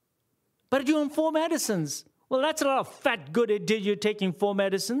 But you're on 4 medicines. Well, that's a lot of fat good it did you taking 4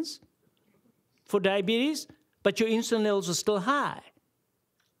 medicines for diabetes, but your insulin levels are still high.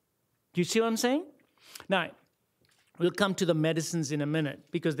 Do you see what I'm saying? Now, we'll come to the medicines in a minute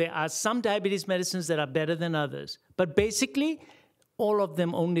because there are some diabetes medicines that are better than others. But basically, all of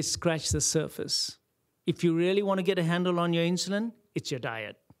them only scratch the surface. If you really want to get a handle on your insulin, it's your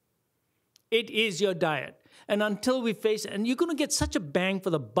diet. It is your diet. And until we face it, and you're going to get such a bang for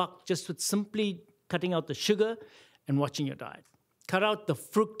the buck just with simply cutting out the sugar and watching your diet. Cut out the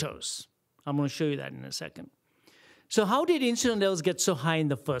fructose. I'm going to show you that in a second. So how did insulin levels get so high in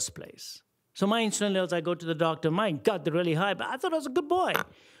the first place? So my insulin levels, I go to the doctor, my God, they're really high, but I thought I was a good boy.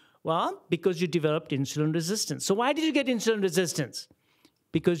 Well, because you developed insulin resistance. So why did you get insulin resistance?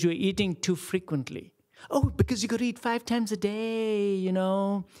 Because you're eating too frequently. Oh, because you got to eat 5 times a day, you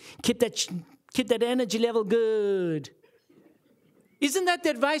know. Keep that energy level good. Isn't that the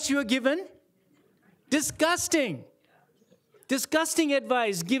advice you were given? Disgusting. Disgusting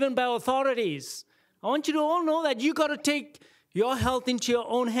advice given by authorities. I want you to all know that you got to take your health into your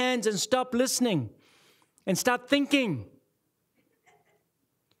own hands and stop listening and start thinking.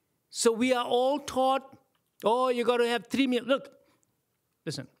 So we are all taught, oh, you got to have 3 meals. Look,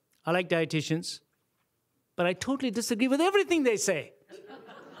 listen, I like dietitians, but I totally disagree with everything they say.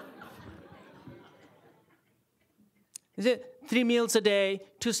 Is it 3 meals a day,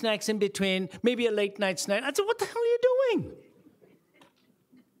 2 snacks in between, maybe a late night snack? I said, what the hell are you doing?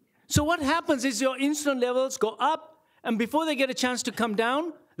 So what happens is your insulin levels go up, and before they get a chance to come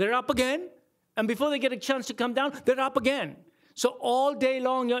down, they're up again. And before they get a chance to come down, they're up again. So all day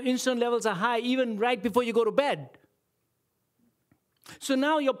long, your insulin levels are high, even right before you go to bed. So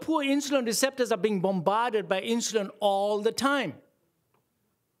now your poor insulin receptors are being bombarded by insulin all the time.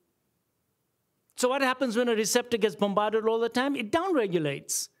 So what happens when a receptor gets bombarded all the time? It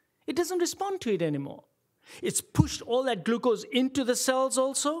downregulates. It doesn't respond to it anymore. It's pushed all that glucose into the cells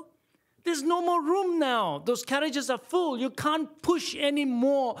also. There's no more room now. Those carriages are full. You can't push any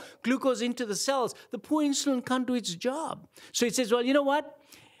more glucose into the cells. The poor insulin can't do its job. So it says, well, you know what?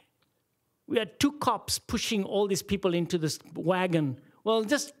 We had 2 cops pushing all these people into this wagon. Well,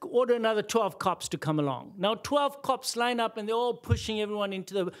 just order another 12 cops to come along. Now 12 cops line up and they're all pushing everyone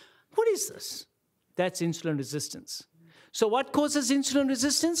into the... What is this? That's insulin resistance. So what causes insulin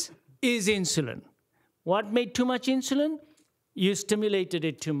resistance? Is insulin. What made too much insulin? You stimulated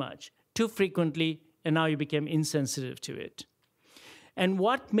it too much, too frequently, and now you became insensitive to it. And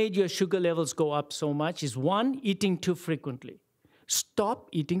what made your sugar levels go up so much is 1, eating too frequently. Stop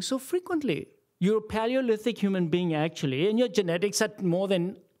eating so frequently. You're a Paleolithic human being, actually, and your genetics are more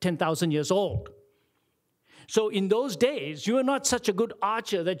than 10,000 years old. So in those days, you were not such a good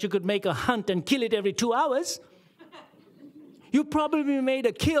archer that you could make a hunt and kill it every 2 hours. You probably made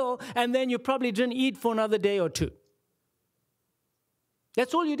a kill, and then you probably didn't eat for another day or 2.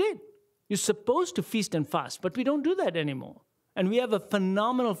 That's all you did. You're supposed to feast and fast, but we don't do that anymore. And we have a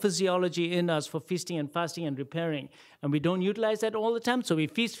phenomenal physiology in us for feasting and fasting and repairing. And we don't utilize that all the time, so we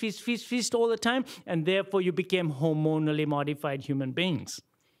feast all the time, and therefore you became hormonally modified human beings.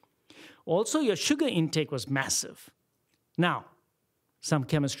 Also, your sugar intake was massive. Now, some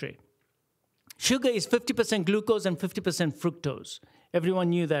chemistry. Sugar is 50% glucose and 50% fructose. Everyone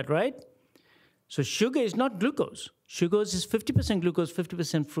knew that, right? So sugar is not glucose. Sugar is 50% glucose,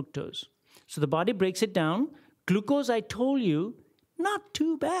 50% fructose. So the body breaks it down. Glucose, I told you, not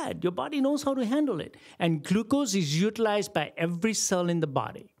too bad. Your body knows how to handle it. And glucose is utilized by every cell in the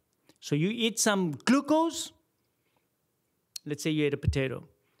body. So you eat some glucose, let's say you ate a potato.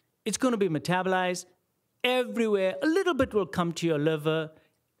 It's going to be metabolized everywhere. A little bit will come to your liver,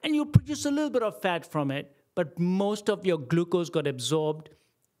 and you'll produce a little bit of fat from it, but most of your glucose got absorbed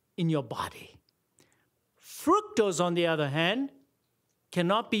in your body. Fructose, on the other hand,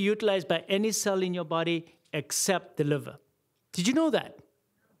 cannot be utilized by any cell in your body except the liver. Did you know that?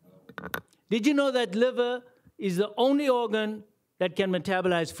 Did you know that liver is the only organ that can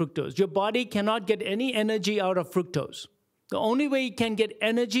metabolize fructose? Your body cannot get any energy out of fructose. The only way you can get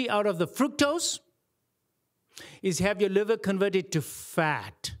energy out of the fructose is have your liver converted to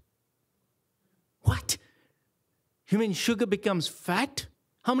fat. What? You mean sugar becomes fat?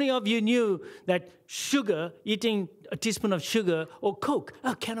 How many of you knew that sugar, eating a teaspoon of sugar, or Coke,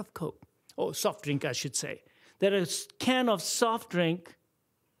 a can of Coke, or soft drink, I should say, that a can of soft drink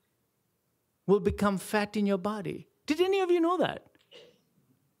will become fat in your body? Did any of you know that?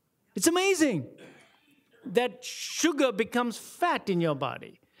 It's amazing that sugar becomes fat in your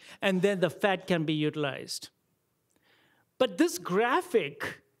body, and then the fat can be utilized. But this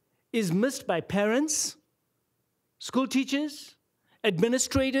graphic is missed by parents, school teachers,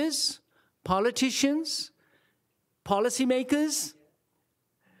 administrators, politicians, policymakers,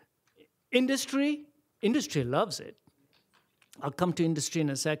 industry. Industry loves it. I'll come to industry in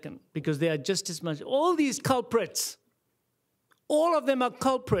a second, because they are just as much. All these culprits, all of them are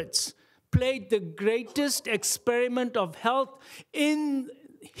culprits, played the greatest experiment of health in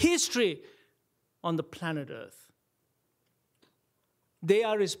history on the planet Earth. They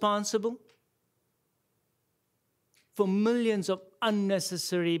are responsible for millions of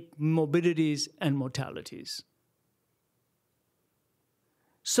unnecessary morbidities and mortalities.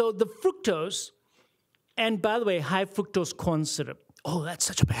 So the fructose, and by the way, high fructose corn syrup, oh, that's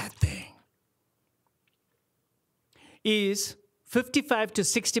such a bad thing, is 55 to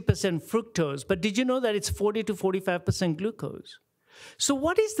 60% fructose, but did you know that it's 40 to 45% glucose? So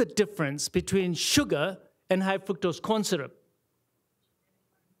what is the difference between sugar and high fructose corn syrup?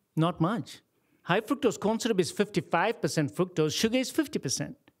 Not much. High fructose corn syrup is 55% fructose, sugar is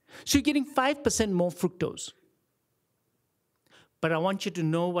 50%. So you're getting 5% more fructose. But I want you to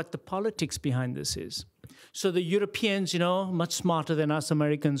know what the politics behind this is. So the Europeans, much smarter than us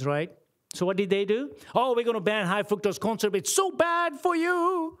Americans, right? So what did they do? Oh, we're going to ban high fructose corn syrup. It's so bad for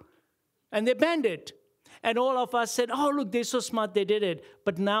you. And they banned it. And all of us said, oh, look, they're so smart, they did it.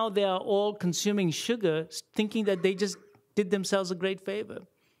 But now they are all consuming sugar, thinking that they just did themselves a great favor.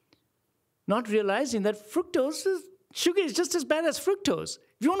 Not realizing that sugar is just as bad as fructose.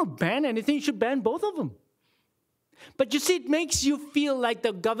 If you want to ban anything, you should ban both of them. But you see, it makes you feel like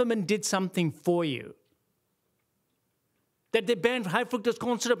the government did something for you. That they banned high fructose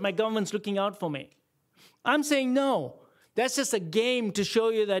corn syrup, my government's looking out for me. I'm saying no. That's just a game to show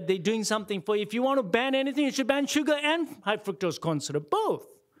you that they're doing something for you. If you want to ban anything, you should ban sugar and high fructose corn syrup, both.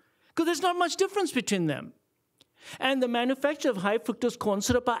 Because there's not much difference between them. And the manufacturer of high fructose corn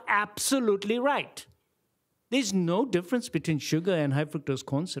syrup are absolutely right. There's no difference between sugar and high fructose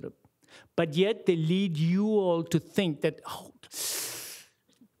corn syrup. But yet they lead you all to think that, oh,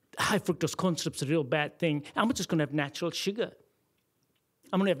 high fructose corn syrup is a real bad thing. I'm just going to have natural sugar.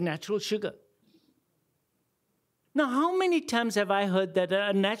 I'm going to have natural sugar. Now, how many times have I heard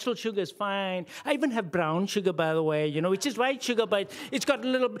that natural sugar is fine? I even have brown sugar, by the way, which is white sugar, but it's got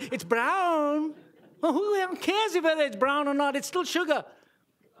it's brown. Well, who cares if it's brown or not? It's still sugar.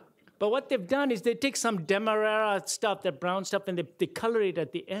 But what they've done is they take some demerara stuff, that brown stuff, and they color it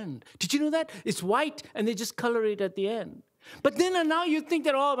at the end. Did you know that? It's white, and they just color it at the end. But then now you think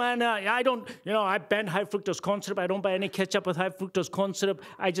that, oh, man, I don't, I banned high fructose corn syrup. I don't buy any ketchup with high fructose corn syrup.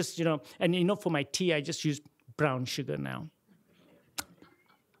 I just, and for my tea, I just use brown sugar now.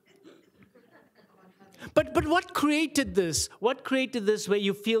 But what created this? What created this where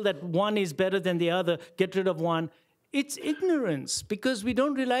you feel that one is better than the other, get rid of one? It's ignorance, because we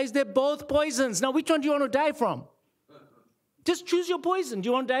don't realize they're both poisons. Now, which one do you want to die from? Just choose your poison. Do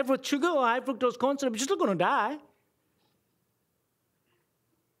you want to die from sugar or high fructose corn syrup? You're still going to die.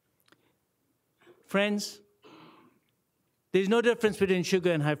 Friends, there's no difference between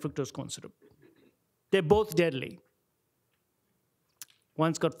sugar and high fructose corn syrup. They're both deadly.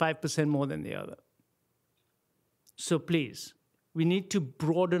 One's got 5% more than the other. So please, we need to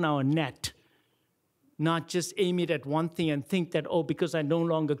broaden our net, not just aim it at one thing and think that, oh, because I no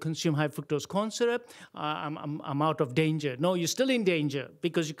longer consume high fructose corn syrup, I'm out of danger. No, you're still in danger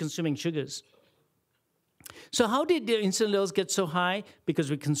because you're consuming sugars. So how did the insulin levels get so high? Because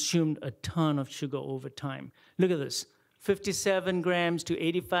we consumed a ton of sugar over time. Look at this. 57 grams to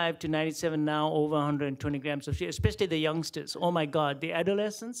 85 to 97, now over 120 grams of sugar, especially the youngsters. Oh, my God. The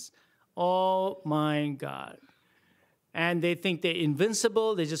adolescents, oh, my God. And they think they're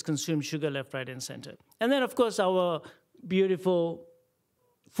invincible. They just consume sugar left, right, and center. And then, of course, our beautiful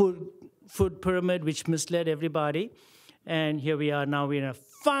food pyramid, which misled everybody. And here we are now. We're in a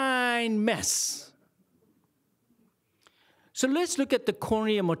fine mess. So let's look at the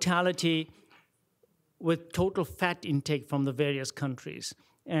coronary mortality with total fat intake from the various countries.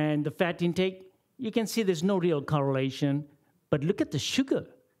 And the fat intake, you can see there's no real correlation. But look at the sugar.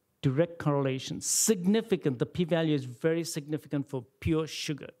 Direct correlation, significant. The p-value is very significant for pure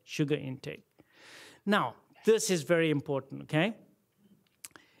sugar intake. Now, this is very important, okay?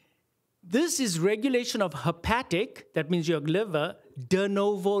 This is regulation of hepatic, that means your liver, de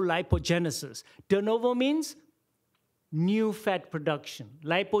novo lipogenesis. De novo means new fat production.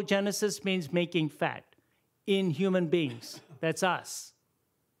 Lipogenesis means making fat in human beings. That's us.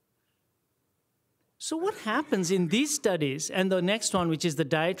 So what happens in these studies, and the next one, which is the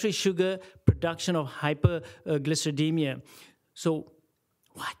dietary sugar production of hyperglycemia. So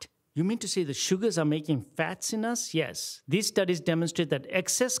what? You mean to say the sugars are making fats in us? Yes. These studies demonstrate that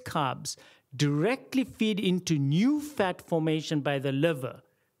excess carbs directly feed into new fat formation by the liver.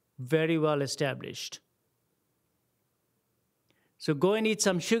 Very well established. So go and eat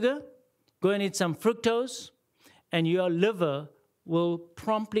some sugar, go and eat some fructose, and your liver will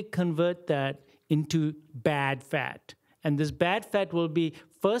promptly convert that into bad fat. And this bad fat will be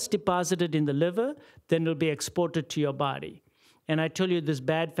first deposited in the liver, then it will be exported to your body. And I told you this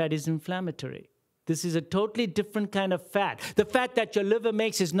bad fat is inflammatory. This is a totally different kind of fat. The fat that your liver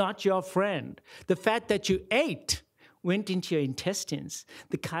makes is not your friend. The fat that you ate went into your intestines.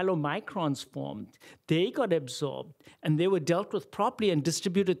 The chylomicrons formed. They got absorbed, and they were dealt with properly and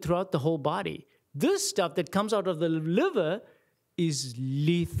distributed throughout the whole body. This stuff that comes out of the liver is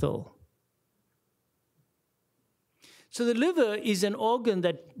lethal. So the liver is an organ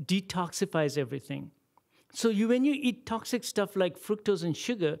that detoxifies everything. So when you eat toxic stuff like fructose and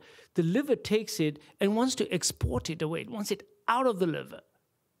sugar, the liver takes it and wants to export it away. It wants it out of the liver.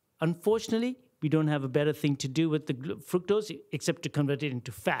 Unfortunately, we don't have a better thing to do with the fructose except to convert it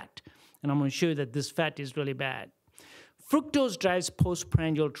into fat. And I'm going to show you that this fat is really bad. Fructose drives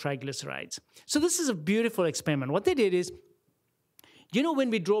postprandial triglycerides. So this is a beautiful experiment. What they did is, you know when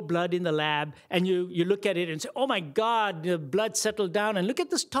we draw blood in the lab and you look at it and say, oh my God, the blood settled down, and look at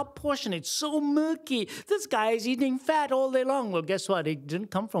this top portion, it's so murky. This guy is eating fat all day long. Well, guess what? It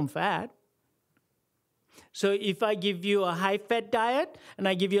didn't come from fat. So if I give you a high-fat diet and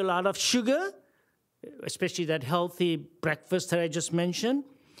I give you a lot of sugar, especially that healthy breakfast that I just mentioned,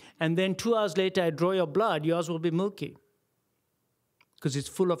 and then 2 hours later I draw your blood, yours will be milky because it's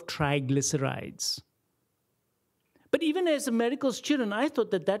full of triglycerides. But even as a medical student, I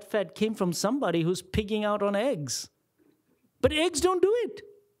thought that that fat came from somebody who's pigging out on eggs. But eggs don't do it.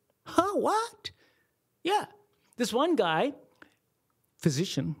 Huh, what? Yeah. This one guy,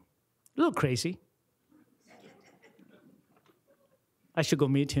 physician, a little crazy. I should go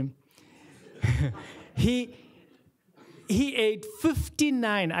meet him. He ate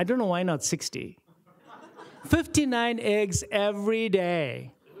 59, I don't know why not 60, 59 eggs every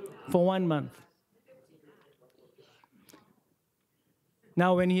day for 1 month.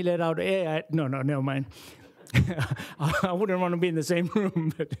 Now, when he let out air, no, never mind. I wouldn't want to be in the same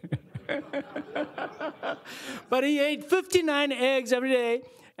room. But he ate 59 eggs every day,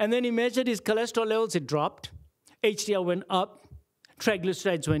 and then he measured his cholesterol levels. It dropped. HDL went up.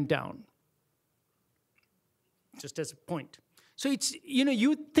 Triglycerides went down. Just as a point. So it's,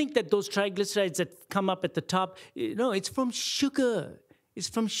 you think that those triglycerides that come up at the top, no, it's from sugar. It's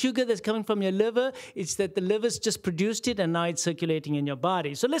from sugar that's coming from your liver. It's that the liver's just produced it, and now it's circulating in your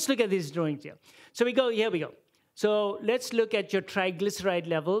body. So let's look at these drawings here. So here we go. So let's look at your triglyceride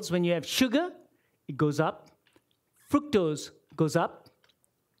levels. When you have sugar, it goes up. Fructose goes up.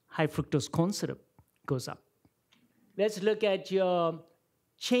 High fructose corn syrup goes up. Let's look at your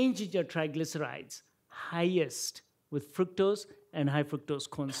change in your triglycerides. Highest with fructose and high fructose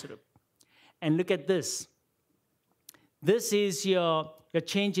corn syrup. And look at this. This is your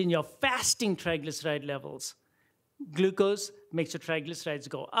change in your fasting triglyceride levels. Glucose makes your triglycerides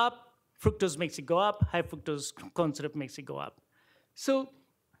go up. Fructose makes it go up. High fructose corn syrup makes it go up. So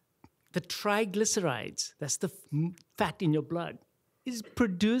the triglycerides, that's the fat in your blood, is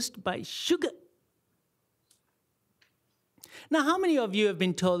produced by sugar. Now, how many of you have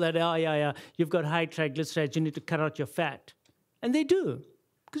been told that, oh, yeah, you've got high triglycerides, you need to cut out your fat? And they do,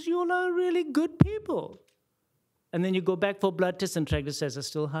 because you all are really good people. And then you go back for blood tests and triglycerides are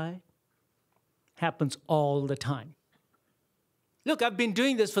still high. Happens all the time. Look, I've been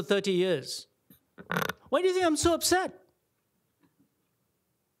doing this for 30 years. Why do you think I'm so upset?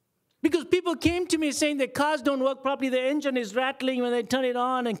 Because people came to me saying their cars don't work properly, the engine is rattling when they turn it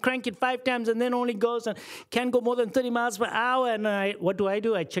on and crank it 5 times and then only goes and can't go more than 30 miles per hour. And what do?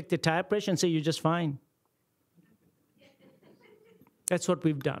 I check the tire pressure and say, you're just fine. That's what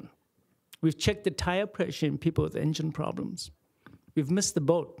we've done. We've checked the tire pressure in people with engine problems. We've missed the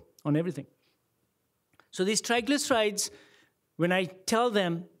boat on everything. So these triglycerides, when I tell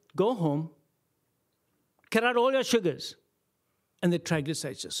them, go home, cut out all your sugars, and the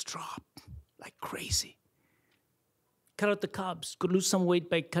triglycerides just drop like crazy. Cut out the carbs. Could lose some weight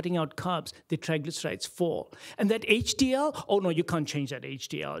by cutting out carbs. The triglycerides fall. And that HDL, oh no, you can't change that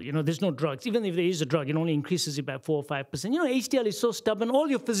HDL. You know, there's no drugs. Even if there is a drug, it only increases it by 4 or 5%. You know, HDL is so stubborn. All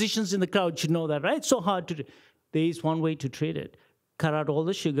your physicians in the crowd should know that, right? It's so hard to do. There is one way to treat it. Cut out all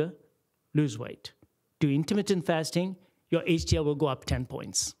the sugar, lose weight. Do intermittent fasting, your HDL will go up 10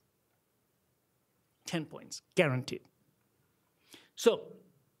 points. 10 points, guaranteed. So,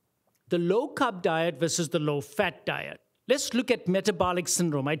 the low-carb diet versus the low-fat diet. Let's look at metabolic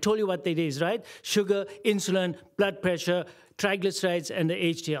syndrome. I told you what it is, right? Sugar, insulin, blood pressure, triglycerides, and the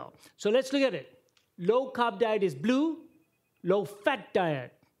HDL. So let's look at it. Low-carb diet is blue. Low-fat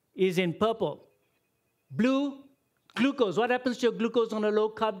diet is in purple. Blue, glucose. What happens to your glucose on a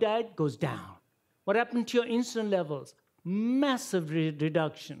low-carb diet? Goes down. What happens to your insulin levels? Massive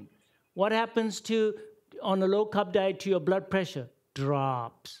reduction. What happens to, on a low-carb diet, to your blood pressure?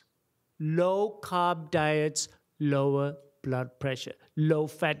 Drops. Low-carb diets lower blood pressure.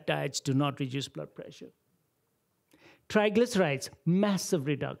 Low-fat diets do not reduce blood pressure. Triglycerides, massive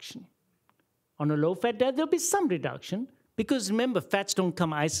reduction. On a low-fat diet, there'll be some reduction because remember, fats don't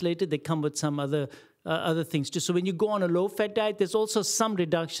come isolated. They come with some other things too. So when you go on a low-fat diet, there's also some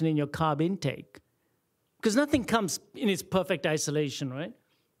reduction in your carb intake because nothing comes in its perfect isolation, right?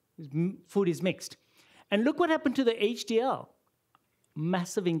 Food is mixed. And look what happened to the HDL.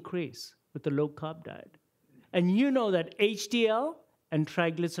 Massive increase with the low-carb diet. And you know that HDL and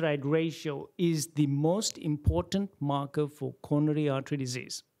triglyceride ratio is the most important marker for coronary artery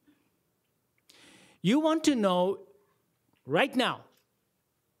disease. You want to know right now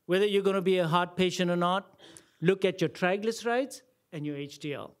whether you're going to be a heart patient or not, look at your triglycerides and your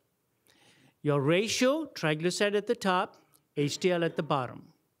HDL. Your ratio, triglyceride at the top, HDL at the bottom.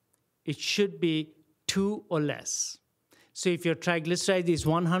 It should be 2 or less. So if your triglyceride is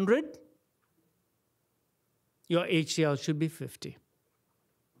 100, your HDL should be 50.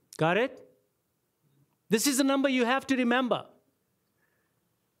 Got it? This is a number you have to remember.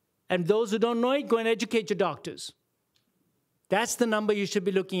 And those who don't know it, go and educate your doctors. That's the number you should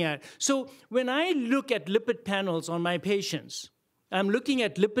be looking at. So when I look at lipid panels on my patients, I'm looking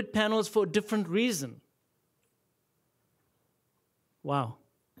at lipid panels for a different reason. Wow,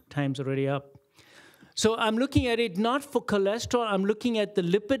 time's already up. So I'm looking at it not for cholesterol, I'm looking at the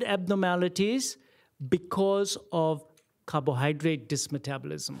lipid abnormalities because of carbohydrate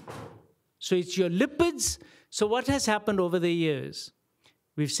dysmetabolism. So it's your lipids. So what has happened over the years?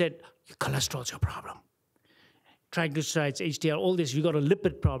 We've said, your cholesterol's your problem. Triglycerides, HDL, all this, you got a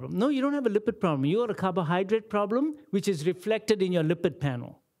lipid problem. No, you don't have a lipid problem. You got a carbohydrate problem, which is reflected in your lipid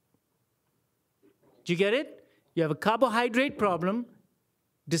panel. Do you get it? You have a carbohydrate problem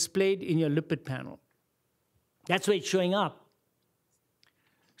displayed in your lipid panel. That's where it's showing up.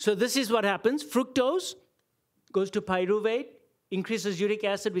 So this is what happens. Fructose goes to pyruvate, increases uric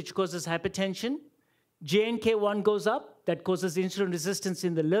acid, which causes hypertension. JNK1 goes up, that causes insulin resistance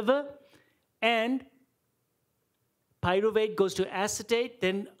in the liver. And pyruvate goes to acetate,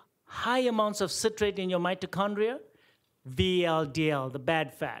 then high amounts of citrate in your mitochondria. VLDL, the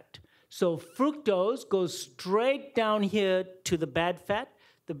bad fat. So fructose goes straight down here to the bad fat.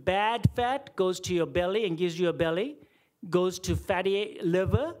 The bad fat goes to your belly and gives you a belly, goes to fatty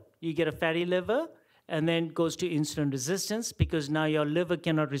liver, you get a fatty liver, and then goes to insulin resistance because now your liver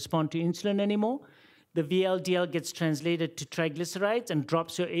cannot respond to insulin anymore. The VLDL gets translated to triglycerides and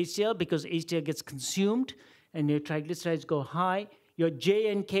drops your HDL because HDL gets consumed and your triglycerides go high. Your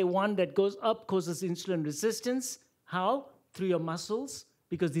JNK1 that goes up causes insulin resistance. How? Through your muscles,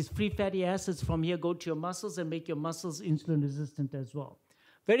 because these free fatty acids from here go to your muscles and make your muscles insulin resistant as well.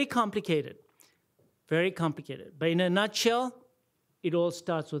 Very complicated, very complicated. But in a nutshell, it all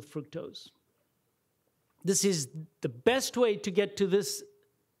starts with fructose. This is the best way to get to this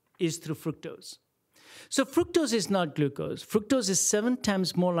is through fructose. So fructose is not glucose. Fructose is 7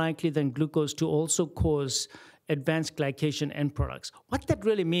 times more likely than glucose to also cause advanced glycation end products. What that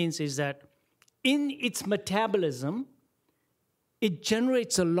really means is that in its metabolism, it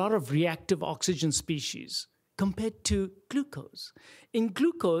generates a lot of reactive oxygen species compared to glucose. In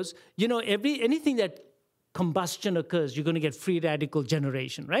glucose, anything that combustion occurs, you're going to get free radical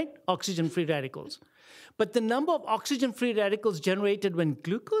generation, right? Oxygen-free radicals. But the number of oxygen-free radicals generated when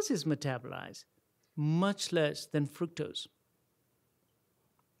glucose is metabolized, much less than fructose.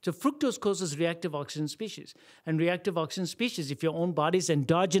 So fructose causes reactive oxygen species. And reactive oxygen species, if your own body's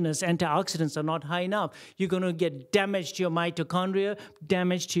endogenous antioxidants are not high enough, you're going to get damage to your mitochondria,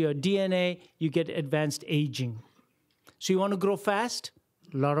 damage to your DNA, you get advanced aging. So you want to grow fast?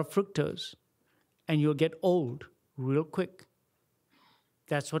 A lot of fructose. And you'll get old real quick.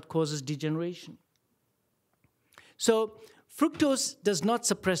 That's what causes degeneration. So fructose does not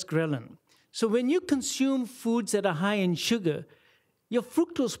suppress ghrelin. So when you consume foods that are high in sugar, your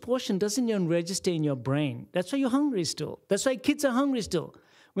fructose portion doesn't even register in your brain. That's why you're hungry still. That's why kids are hungry still.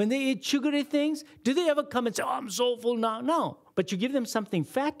 When they eat sugary things, do they ever come and say, oh, I'm so full now? No. But you give them something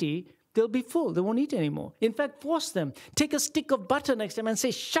fatty, they'll be full. They won't eat anymore. In fact, force them. Take a stick of butter next time and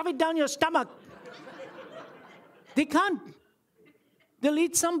say, shove it down your stomach. They can't. They'll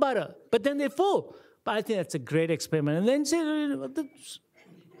eat some butter, but then they're full. But I think that's a great experiment. And then say,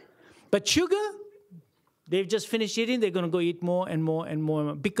 but sugar, they've just finished eating, they're going to go eat more and more and more and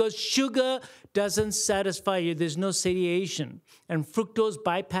more. Because sugar doesn't satisfy you. There's no satiation. And fructose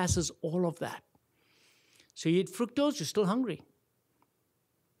bypasses all of that. So you eat fructose, you're still hungry.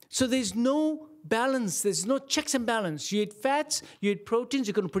 So there's no balance. There's no checks and balance. You eat fats, you eat proteins,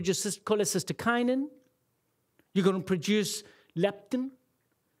 you're going to produce cholecystokinin. You're going to produce leptin.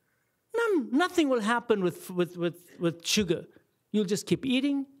 Nothing will happen with sugar. You'll just keep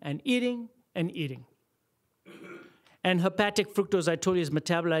eating and eating and eating. And hepatic fructose, I told you, is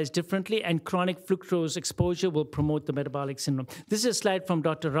metabolized differently, and chronic fructose exposure will promote the metabolic syndrome. This is a slide from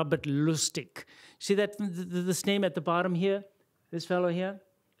Dr. Robert Lustig. See that this name at the bottom here? This fellow here?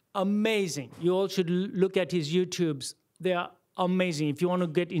 Amazing. You all should look at his YouTubes. They are amazing. If you want to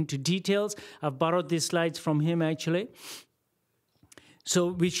get into details, I've borrowed these slides from him, actually. So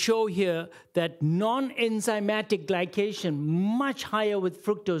we show here that non-enzymatic glycation, much higher with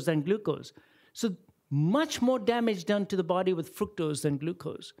fructose than glucose. So much more damage done to the body with fructose than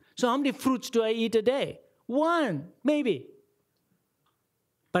glucose. So how many fruits do I eat a day? 1, maybe.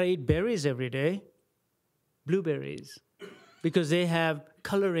 But I eat berries every day. Blueberries. Because they have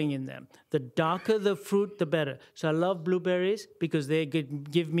coloring in them. The darker the fruit, the better. So I love blueberries because they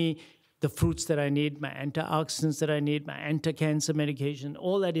give me the fruits that I need, my antioxidants that I need, my anti-cancer medication.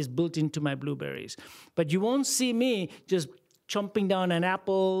 All that is built into my blueberries. But you won't see me just chomping down an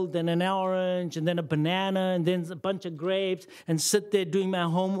apple, then an orange, and then a banana, and then a bunch of grapes, and sit there doing my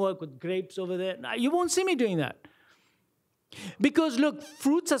homework with grapes over there. No, you won't see me doing that. Because look,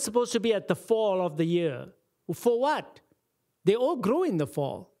 fruits are supposed to be at the fall of the year. For what? They all grow in the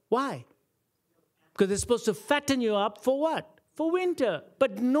fall. Why? Because they're supposed to fatten you up for what? For winter.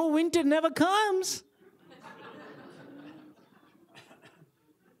 But no, winter never comes.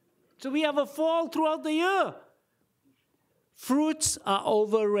 So we have a fall throughout the year. Fruits are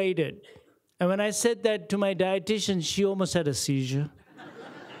overrated. And when I said that to my dietitian, she almost had a seizure.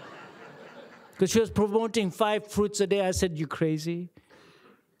 Because she was promoting 5 fruits a day. I said, you crazy?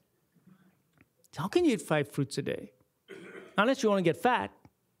 How can you eat 5 fruits a day? Unless you want to get fat.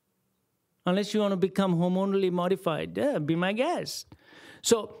 Unless you want to become hormonally modified. Yeah, be my guest.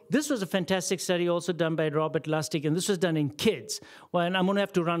 So this was a fantastic study also done by Robert Lustig, and this was done in kids. Well, and I'm going to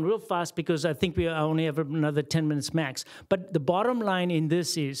have to run real fast because I think I only have another 10 minutes max. But the bottom line in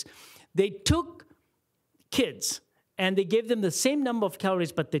this is they took kids and they gave them the same number of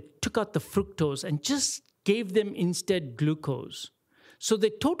calories, but they took out the fructose and just gave them instead glucose. So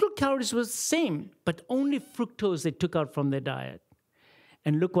the total calories was the same, but only fructose they took out from their diet.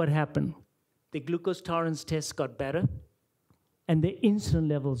 And look what happened. The glucose tolerance test got better, and the insulin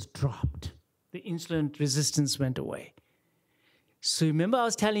levels dropped. The insulin resistance went away. So remember I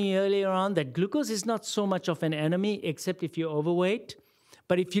was telling you earlier on that glucose is not so much of an enemy, except if you're overweight.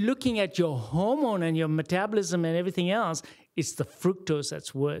 But if you're looking at your hormone and your metabolism and everything else, it's the fructose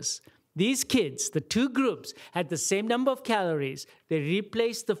that's worse. These kids, the 2 groups, had the same number of calories. They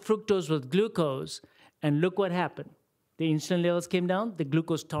replaced the fructose with glucose, and look what happened. The insulin levels came down, the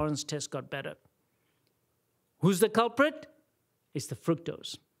glucose tolerance test got better. Who's the culprit? It's the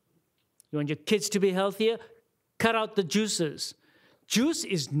fructose. You want your kids to be healthier? Cut out the juices. Juice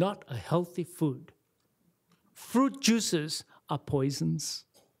is not a healthy food. Fruit juices are poisons.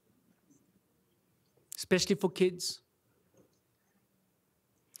 especially for kids.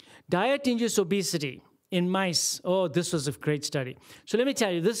 Diet induced obesity in mice. Oh, this was a great study. So let me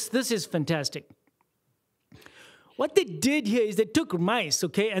tell you, this is fantastic. What they did here is they took mice,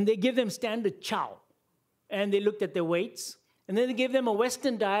 okay, and they gave them standard chow. And they looked at their weights. And then they gave them a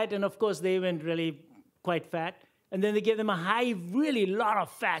Western diet, and of course they went really quite fat. And then they gave them a really lot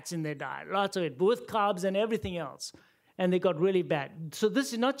of fats in their diet, lots of it, with carbs and everything else. And they got really bad. So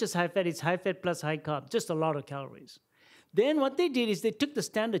this is not just high fat, it's high fat plus high carb, just a lot of calories. Then what they did is they took the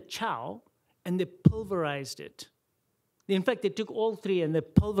standard chow and they pulverized it. In fact, they took all three and they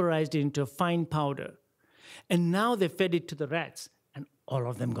pulverized it into a fine powder. And now they fed it to the rats, and all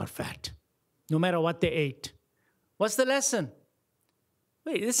of them got fat, no matter what they ate. What's the lesson?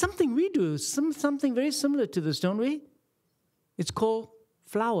 Wait, there's something we do, something very similar to this, don't we? It's called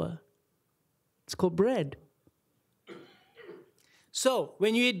flour. It's called bread. So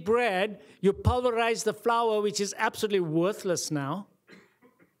when you eat bread, you pulverize the flour, which is absolutely worthless now.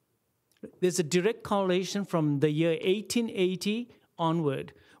 There's a direct correlation from the year 1880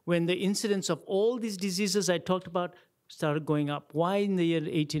 onward, when the incidence of all these diseases I talked about started going up. Why in the year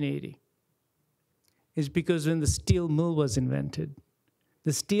 1880? It's because when the steel mill was invented.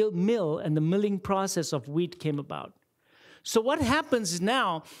 The steel mill and the milling process of wheat came about. So what happens is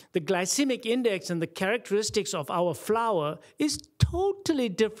now the glycemic index and the characteristics of our flour is totally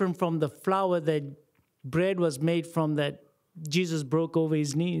different from the flour that bread was made from that Jesus broke over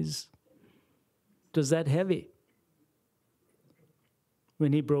his knees. It was that heavy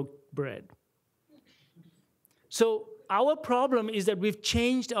when he broke bread. So our problem is that we've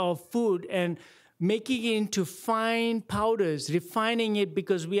changed our food and making it into fine powders, refining it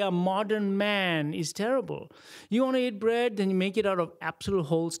because we are modern man is terrible. You want to eat bread, then you make it out of absolute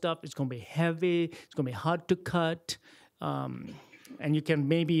whole stuff. It's going to be heavy. It's going to be hard to cut. And you can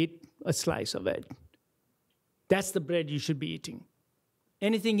maybe eat a slice of it. That's the bread you should be eating.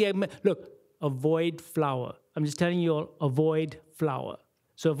 Anything you look, avoid flour. I'm just telling you all, avoid flour.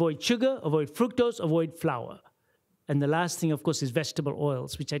 So avoid sugar, avoid fructose, avoid flour. And the last thing, of course, is vegetable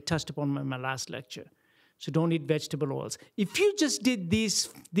oils, which I touched upon in my last lecture. So don't eat vegetable oils. If you just did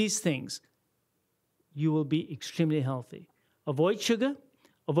these things, you will be extremely healthy. Avoid sugar,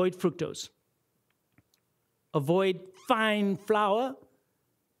 avoid fructose. Avoid fine flour,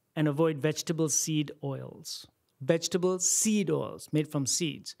 and avoid vegetable seed oils. Vegetable seed oils made from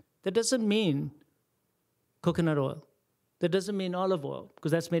seeds. That doesn't mean coconut oil. That doesn't mean olive oil,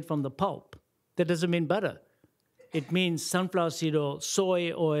 because that's made from the pulp. That doesn't mean butter. It means sunflower seed oil,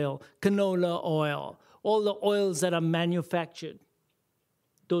 soy oil, canola oil, all the oils that are manufactured.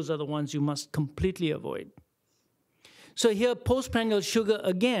 Those are the ones you must completely avoid. So here, postprandial sugar,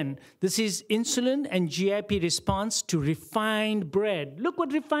 again, this is insulin and GIP response to refined bread. Look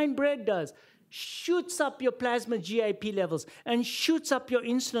what refined bread does. Shoots up your plasma GIP levels and shoots up your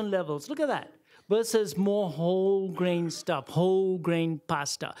insulin levels. Look at that. Versus more whole grain stuff, whole grain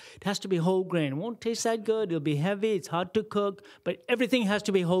pasta. It has to be whole grain. It won't taste that good. It'll be heavy. It's hard to cook. But everything has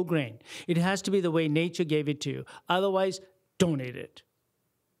to be whole grain. It has to be the way nature gave it to you. Otherwise, don't eat it.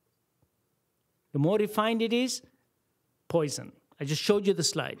 The more refined it is, poison. I just showed you the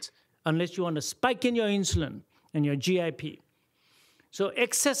slides. Unless you want to spike in your insulin and your GIP. So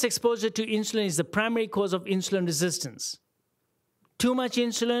excess exposure to insulin is the primary cause of insulin resistance. Too much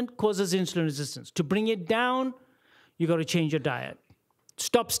insulin causes insulin resistance. To bring it down, you got to change your diet.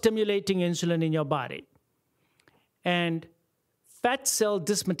 Stop stimulating insulin in your body. And fat cell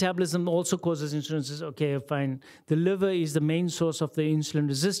dysmetabolism also causes insulin resistance. Okay, fine. The liver is the main source of the insulin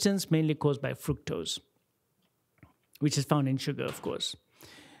resistance, mainly caused by fructose, which is found in sugar, of course.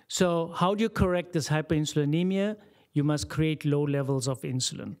 So how do you correct this hyperinsulinemia? You must create low levels of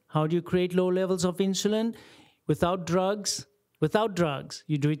insulin. How do you create low levels of insulin? Without drugs,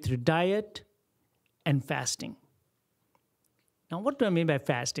 you do it through diet and fasting. Now, what do I mean by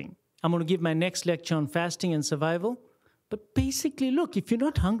fasting? I'm going to give my next lecture on fasting and survival. But basically, look, if you're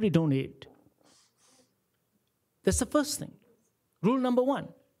not hungry, don't eat. That's the first thing. Rule number one.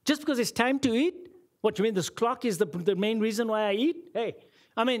 Just because it's time to eat, what, you mean this clock is the main reason why I eat? Hey,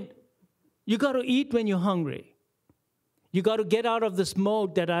 I mean, you got to eat when you're hungry. You got to get out of this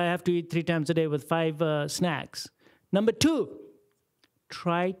mode that I have to eat 3 times a day with 5 snacks. Number 2,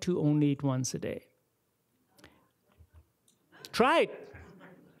 try to only eat once a day. Try it.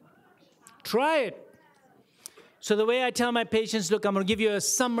 Try it. So the way I tell my patients, look, I'm going to give you a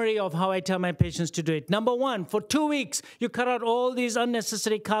summary of how I tell my patients to do it. Number 1, for 2 weeks, you cut out all these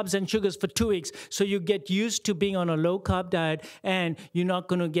unnecessary carbs and sugars for 2 weeks so you get used to being on a low-carb diet and you're not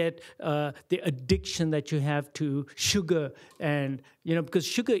going to get the addiction that you have to sugar. And, because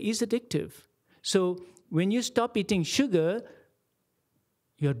sugar is addictive. So when you stop eating sugar,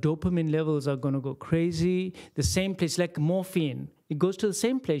 your dopamine levels are going to go crazy. The same place, like morphine, it goes to the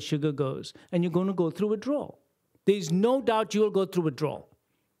same place sugar goes, and you're going to go through withdrawal. There's no doubt you will go through withdrawal.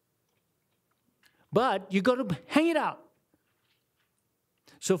 But you got to hang it out.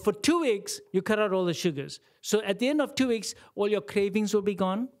 So for 2 weeks, you cut out all the sugars. So at the end of 2 weeks, all your cravings will be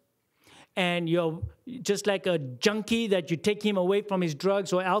gone. And you're just like a junkie that you take him away from his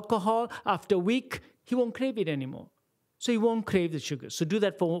drugs or alcohol. After a week, he won't crave it anymore. So he won't crave the sugar. So do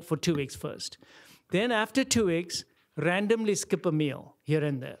that for 2 weeks first. Then after 2 weeks, randomly skip a meal here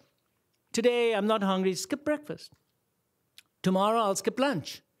and there. Today, I'm not hungry, skip breakfast. Tomorrow, I'll skip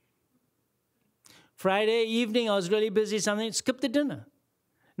lunch. Friday evening, I was really busy, something, skip the dinner.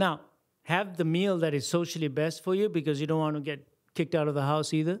 Now, have the meal that is socially best for you because you don't want to get kicked out of the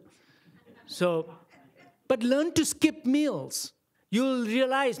house either. So, but learn to skip meals. You'll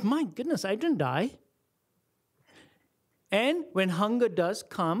realize, my goodness, I didn't die. And when hunger does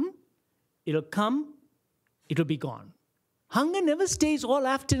come, it'll be gone. Hunger never stays all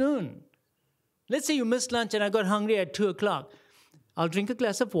afternoon. Let's say you missed lunch and I got hungry at 2 o'clock. I'll drink a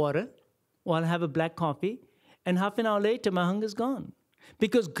glass of water or I'll have a black coffee, and half an hour later, my hunger's gone.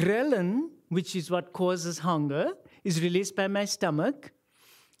 Because ghrelin, which is what causes hunger, is released by my stomach.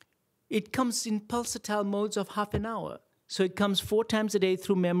 It comes in pulsatile modes of half an hour. So it comes 4 times a day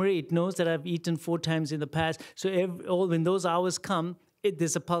through memory. It knows that I've eaten 4 times in the past. So when those hours come,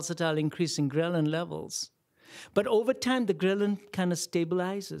 there's a pulsatile increase in ghrelin levels. But over time, the ghrelin kind of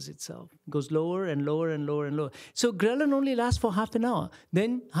stabilizes itself. It goes lower and lower and lower and lower. So ghrelin only lasts for half an hour.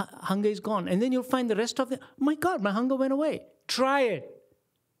 Then hunger is gone. And then you'll find the rest of the, oh my God, my hunger went away. Try it.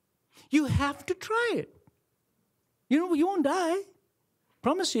 You have to try it. You won't die.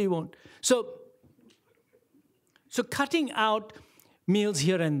 Promise you won't. So cutting out meals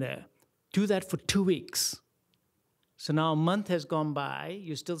here and there. Do that for 2 weeks. So now a month has gone by.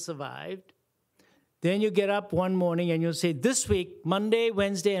 You still survived. Then you get up one morning and you'll say, this week, Monday,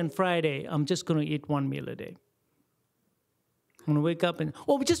 Wednesday, and Friday, I'm just going to eat 1 meal a day. I'm going to wake up and,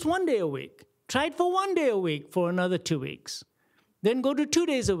 just 1 day a week. Try it for 1 day a week for another 2 weeks. Then go to 2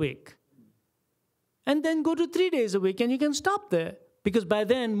 days a week. And then go to 3 days a week, and you can stop there. Because by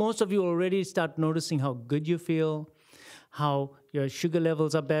then, most of you already start noticing how good you feel, how your sugar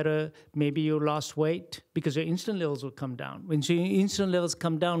levels are better. Maybe you lost weight because your insulin levels will come down. When your insulin levels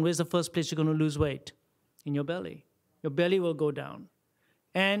come down, where's the first place you're going to lose weight? In your belly. Your belly will go down.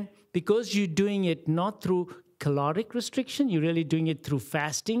 And because you're doing it not through caloric restriction, you're really doing it through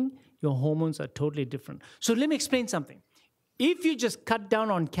fasting, your hormones are totally different. So let me explain something. If you just cut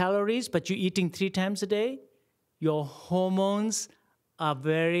down on calories, but you're eating 3 times a day, your hormones are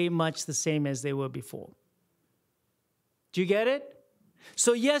very much the same as they were before. Do you get it?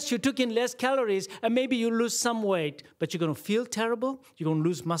 So yes, you took in less calories, and maybe you lose some weight, but you're going to feel terrible, you're going to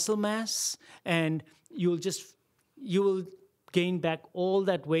lose muscle mass, and you will gain back all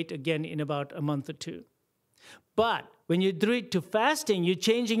that weight again in about a month or 2. But when you do it to fasting, you're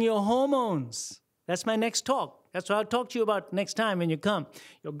changing your hormones. That's my next talk. That's what I'll talk to you about next time when you come.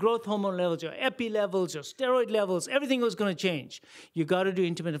 Your growth hormone levels, your epi levels, your steroid levels, everything was going to change. You got to do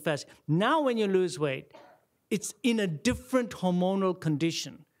intermittent fasting. Now when you lose weight, it's in a different hormonal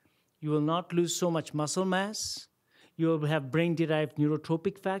condition. You will not lose so much muscle mass. You will have brain-derived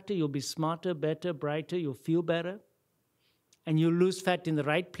neurotropic factor. You'll be smarter, better, brighter. You'll feel better. And you'll lose fat in the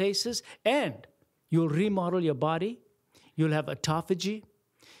right places. And you'll remodel your body. You'll have autophagy.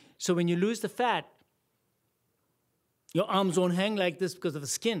 So when you lose the fat, your arms won't hang like this because of the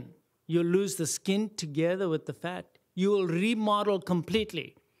skin. You'll lose the skin together with the fat. You will remodel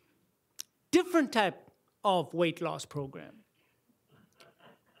completely. Different type of weight loss program.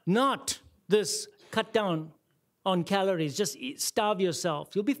 Not this cut down on calories, just starve yourself.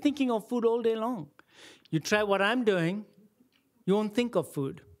 You'll be thinking of food all day long. You try what I'm doing, you won't think of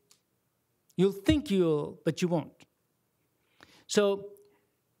food. You'll think you'll, but you won't. So,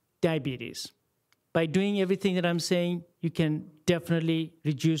 diabetes. By doing everything that I'm saying, you can definitely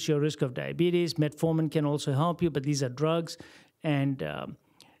reduce your risk of diabetes. Metformin can also help you, but these are drugs. And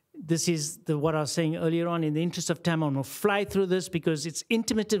this is what I was saying earlier on. In the interest of time, I'm going to fly through this because it's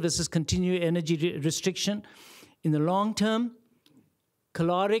intermittent versus continuous energy restriction. In the long term,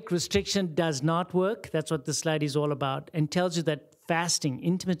 caloric restriction does not work. That's what this slide is all about, and tells you that fasting,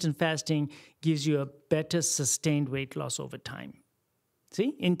 intermittent fasting, gives you a better sustained weight loss over time.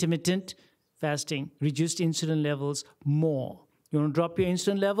 See, intermittent fasting, reduced insulin levels more. You want to drop your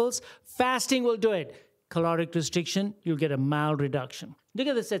insulin levels? Fasting will do it. Caloric restriction, you'll get a mild reduction. Look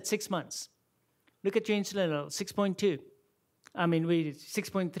at this at 6 months. Look at your insulin level, 6.2.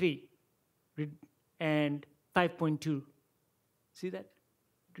 6.3. and 5.2. See that?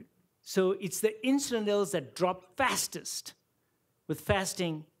 So it's the insulin levels that drop fastest with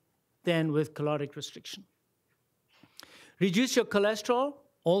fasting than with caloric restriction. Reduce your cholesterol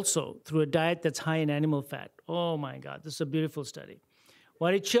also through a diet that's high in animal fat. Oh my God, this is a beautiful study.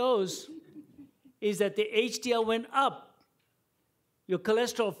 What it shows is that the HDL went up, your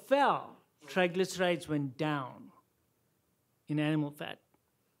cholesterol fell, triglycerides went down in animal fat.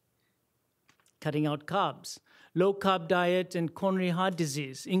 Cutting out carbs, low-carb diet, and coronary heart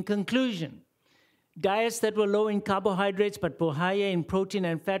disease. In conclusion, diets that were low in carbohydrates but were higher in protein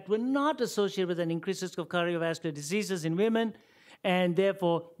and fat were not associated with an increased risk of cardiovascular diseases in women, and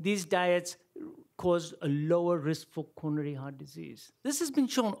therefore these diets caused a lower risk for coronary heart disease. This has been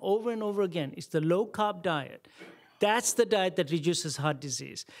shown over and over again. It's the low-carb diet. That's the diet that reduces heart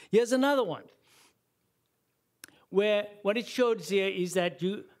disease. Here's another one, where what it shows here is that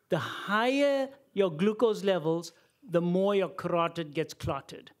the higher your glucose levels, the more your carotid gets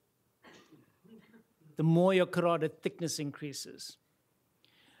clotted. The more your carotid thickness increases.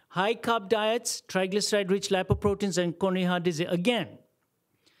 High-carb diets, triglyceride-rich lipoproteins, and coronary heart disease. Again,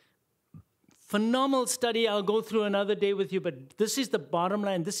 phenomenal study. I'll go through another day with you, but this is the bottom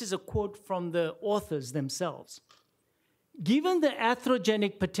line. This is a quote from the authors themselves. Given the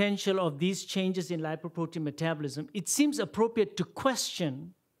atherogenic potential of these changes in lipoprotein metabolism, it seems appropriate to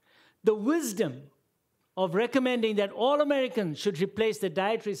question the wisdom of recommending that all Americans should replace their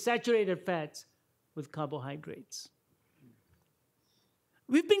dietary saturated fats with carbohydrates.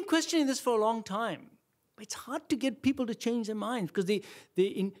 We've been questioning this for a long time. It's hard to get people to change their minds because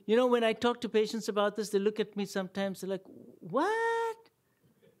when I talk to patients about this, they look at me sometimes, they're like, what?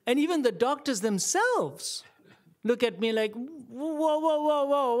 And even the doctors themselves look at me like,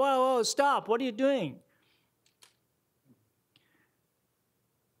 whoa, stop, what are you doing?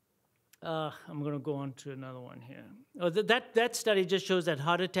 I'm going to go on to another one here. That study just shows that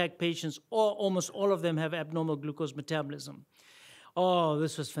heart attack patients, almost all of them, have abnormal glucose metabolism. Oh,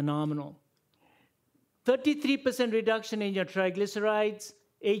 this was phenomenal. 33% reduction in your triglycerides,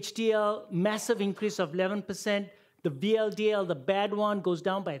 HDL, massive increase of 11%. The VLDL, the bad one, goes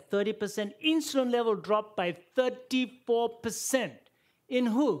down by 30%. Insulin level dropped by 34%. In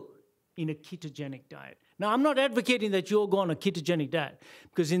who? In a ketogenic diet. Now, I'm not advocating that you all go on a ketogenic diet,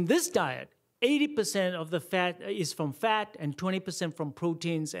 because in this diet, 80% of the fat is from fat and 20% from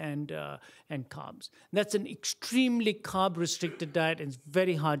proteins and carbs. That's an extremely carb-restricted diet, and it's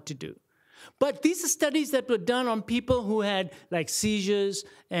very hard to do. But these are studies that were done on people who had like seizures,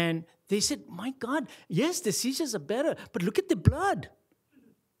 and they said, my God, yes, the seizures are better, but look at the blood.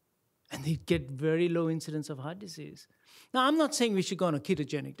 And they get very low incidence of heart disease. Now, I'm not saying we should go on a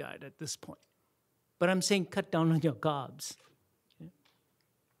ketogenic diet at this point, but I'm saying cut down on your carbs. Okay?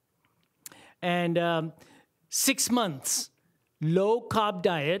 And 6 months, low-carb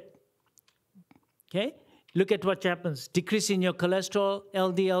diet, okay? Look at what happens. Decrease in your cholesterol,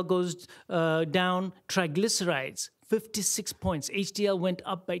 LDL goes down, triglycerides, 56 points. HDL went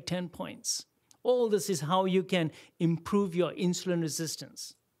up by 10 points. All this is how you can improve your insulin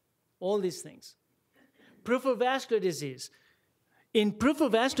resistance. All these things. Peripheral vascular disease. In peripheral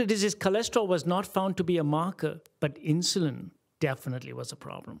vascular disease, cholesterol was not found to be a marker, but insulin definitely was a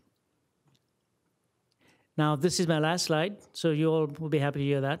problem. Now, this is my last slide, so you all will be happy to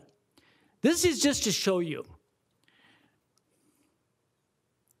hear that. This is just to show you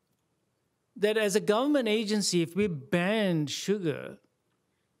that as a government agency, if we ban sugar,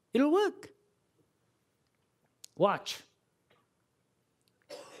 it'll work. Watch.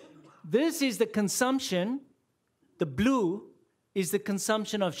 This is the consumption, the blue is the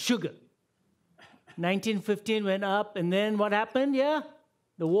consumption of sugar. 1915 went up, and then what happened? Yeah,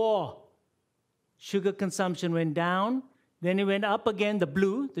 the war. Sugar consumption went down, then it went up again, the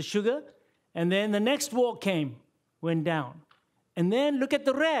blue, the sugar, and then the next war came, went down. And then look at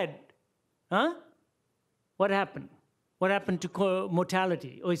the red. Huh? What happened? What happened to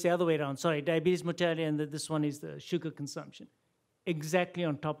mortality? Oh, it's the other way around. Sorry, diabetes mortality, and this one is the sugar consumption. Exactly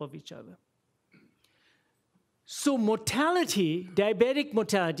on top of each other. So mortality, diabetic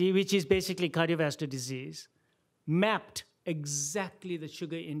mortality, which is basically cardiovascular disease, mapped exactly the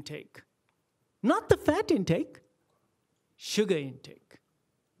sugar intake. Not the fat intake, sugar intake.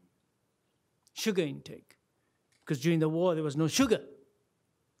 Sugar intake. Because during the war, there was no sugar.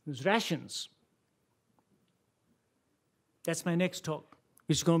 It was rations. That's my next talk,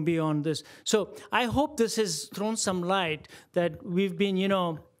 which is going to be on this. So I hope this has thrown some light that we've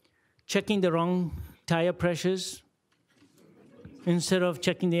been, checking the wrong tire pressures instead of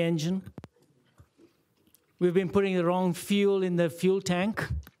checking the engine. We've been putting the wrong fuel in the fuel tank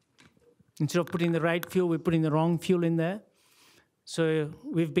Instead of putting the right fuel, we're putting the wrong fuel in there. So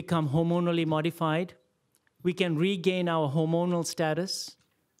we've become hormonally modified. We can regain our hormonal status.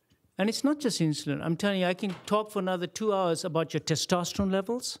 And it's not just insulin. I'm telling you, I can talk for another 2 hours about your testosterone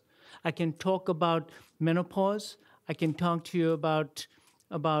levels. I can talk about menopause. I can talk to you about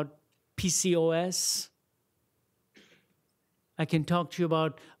PCOS. I can talk to you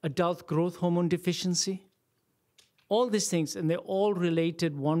about adult growth hormone deficiency. All these things, and they're all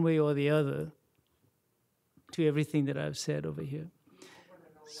related one way or the other to everything that I've said over here.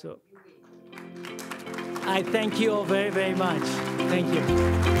 So I thank you all very, very much. Thank you.